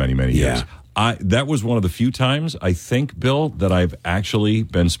 not for many, many years. That was one of the few times, I think, Bill, that I've actually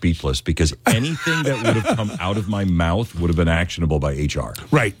been speechless because anything that would have come out of my mouth would have been actionable by HR.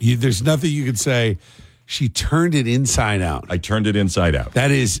 Right. There's nothing you could say. She turned it inside out. I turned it inside out.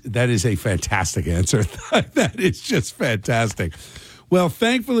 That is a fantastic answer. That is just fantastic. Well,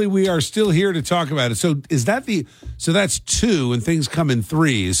 thankfully, we are still here to talk about it. So that's two, and things come in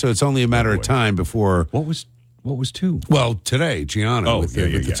threes. So it's only a matter of time before. What was two? Well, today, Gianna with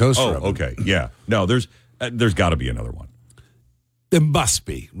the toaster oven. Okay, yeah. No, there's got to be another one. There must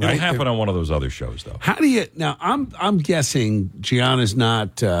be. Right? It'll happen on one of those other shows, though. How do you now? I'm guessing Gianna's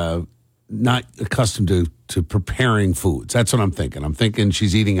not accustomed to preparing foods. That's what I'm thinking. I'm thinking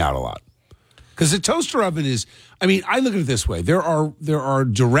she's eating out a lot. Because the toaster oven is, I mean, I look at it this way. There are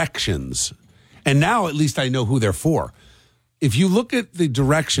directions, and now at least I know who they're for. If you look at the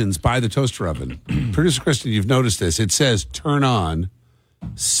directions by the toaster oven, Producer Kristen, you've noticed this. It says turn on,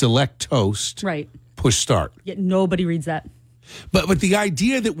 select toast, right, push start. Yet nobody reads that. But the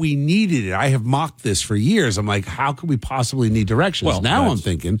idea that we needed it, I have mocked this for years. I'm like, how could we possibly need directions? Well, now I'm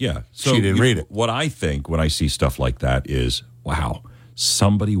thinking, so she didn't read it. What I think when I see stuff like that is, wow,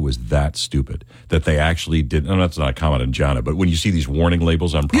 somebody was that stupid that they actually did. No, that's not a comment on Gianna, but when you see these warning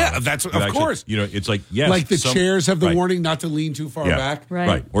labels on products. Yeah, that's of actually, course. It's like, yes. Like the chairs have the warning not to lean too far back.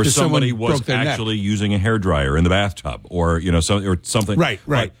 Right. Or somebody was actually using a hairdryer in the bathtub or, something.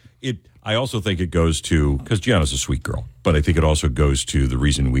 Right. I also think it goes to, because Gianna's a sweet girl, but I think it also goes to the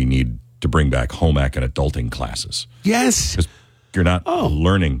reason we need to bring back home ec and adulting classes. Yes. Because you're not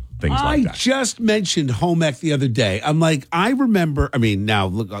learning things like that. I just mentioned home ec the other day. I'm like, I remember, now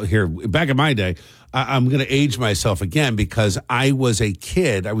look here, back in my day, I'm going to age myself again because I was a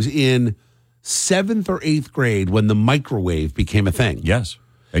kid. I was in 7th or 8th grade when the microwave became a thing. Yes.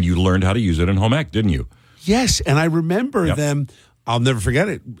 And you learned how to use it in home ec, didn't you? Yes. And I remember them. I'll never forget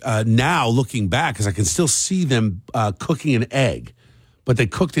it. Now, looking back, because I can still see them cooking an egg, but they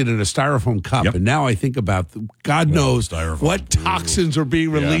cooked it in a styrofoam cup. And now I think about, God knows what toxins are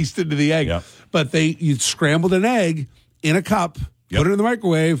being released into the egg. But you scrambled an egg in a cup, put it in the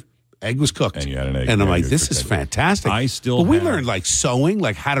microwave, egg was cooked. And you had an egg. And I'm like, this is fantastic. We learned like sewing,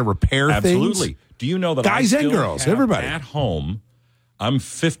 like how to repair things. Absolutely. Do you know that guys and girls, everybody at home? I'm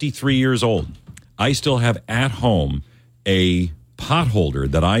 53 years old. I still have at home a pot holder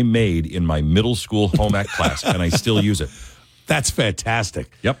that I made in my middle school home ec class, and I still use it. That's fantastic.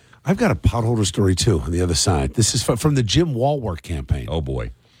 Yep. I've got a pot holder story, too, on the other side. This is from the Jim Wallwork campaign. Oh,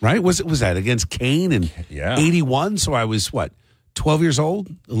 boy. Right? Was that against Kane in 81? So I was, 12 years old,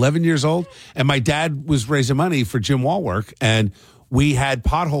 11 years old? And my dad was raising money for Jim Wallwork, and we had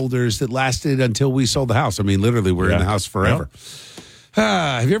pot holders that lasted until we sold the house. I mean, literally, we're in the house forever.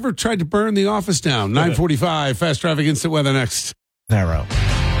 Have you ever tried to burn the office down? 9:45, fast traffic, instant weather next. Arrow.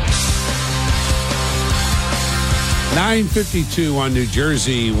 9:52 on New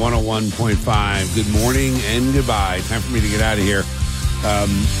Jersey, 101.5. Good morning and goodbye. Time for me to get out of here. I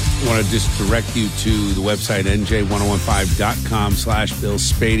want to just direct you to the website, nj1015.com/Bill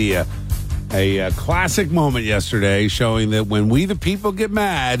Spadea. A classic moment yesterday showing that when we the people get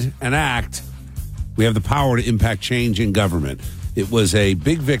mad and act, we have the power to impact change in government. It was a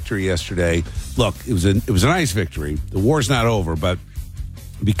big victory yesterday. Look, it was a nice victory. The war's not over, but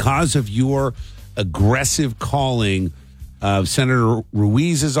because of your aggressive calling of Senator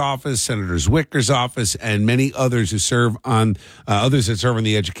Ruiz's office, Senator Zwicker's office, and many others who serve on others that serve on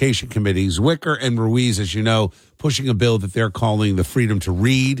the Education Committee, Zwicker and Ruiz, as you know, pushing a bill that they're calling the Freedom to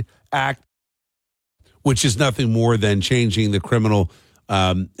Read Act, which is nothing more than changing the criminal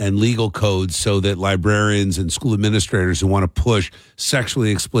and legal codes so that librarians and school administrators who want to push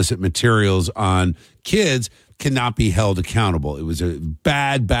sexually explicit materials on kids cannot be held accountable. It was a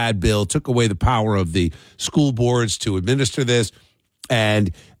bad, bad bill, took away the power of the school boards to administer this,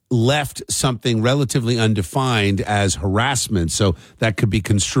 and left something relatively undefined as harassment. So that could be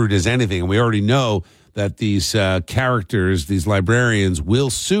construed as anything. And we already know that these characters, these librarians, will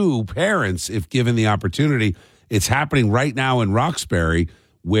sue parents if given the opportunity. It's happening right now in Roxbury,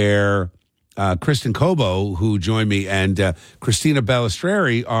 where Kristen Cobo, who joined me, and Christina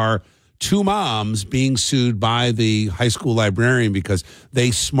Bellistreri are two moms being sued by the high school librarian because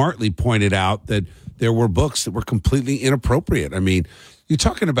they smartly pointed out that there were books that were completely inappropriate. I mean, you're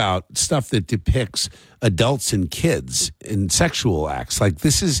talking about stuff that depicts adults and kids in sexual acts. Like,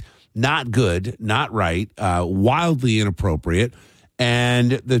 this is not good, not right, wildly inappropriate.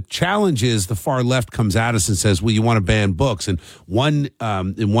 And the challenge is the far left comes at us and says, well, you want to ban books. And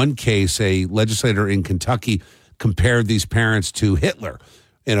in one case, a legislator in Kentucky compared these parents to Hitler,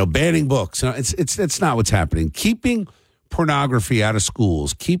 banning books. It's not what's happening. Keeping pornography out of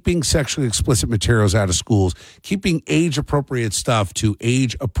schools, keeping sexually explicit materials out of schools, keeping age-appropriate stuff to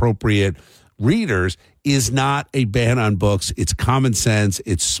age-appropriate readers is not a ban on books. It's common sense.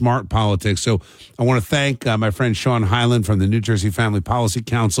 It's smart politics. So I want to thank my friend Sean Hyland from the New Jersey Family Policy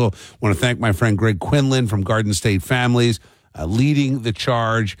Council. I want to thank my friend Greg Quinlan from Garden State Families, leading the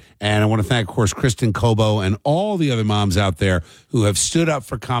charge. And I want to thank, of course, Kristen Cobo and all the other moms out there who have stood up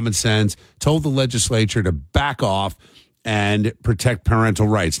for common sense, told the legislature to back off and protect parental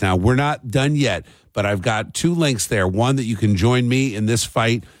rights. Now, we're not done yet, but I've got two links there. One, that you can join me in this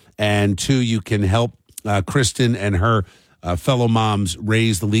fight, and two, you can help Kristen and her fellow moms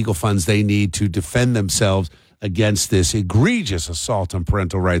raise the legal funds they need to defend themselves against this egregious assault on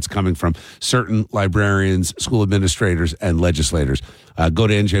parental rights coming from certain librarians, school administrators, and legislators. Go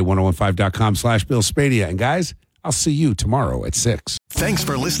to NJ1015.com/Bill Spadea. And guys, I'll see you tomorrow at 6. Thanks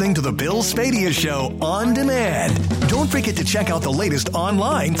for listening to the Bill Spadea Show on demand. Don't forget to check out the latest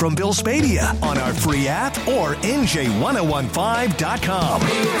online from Bill Spadea on our free app or NJ1015.com.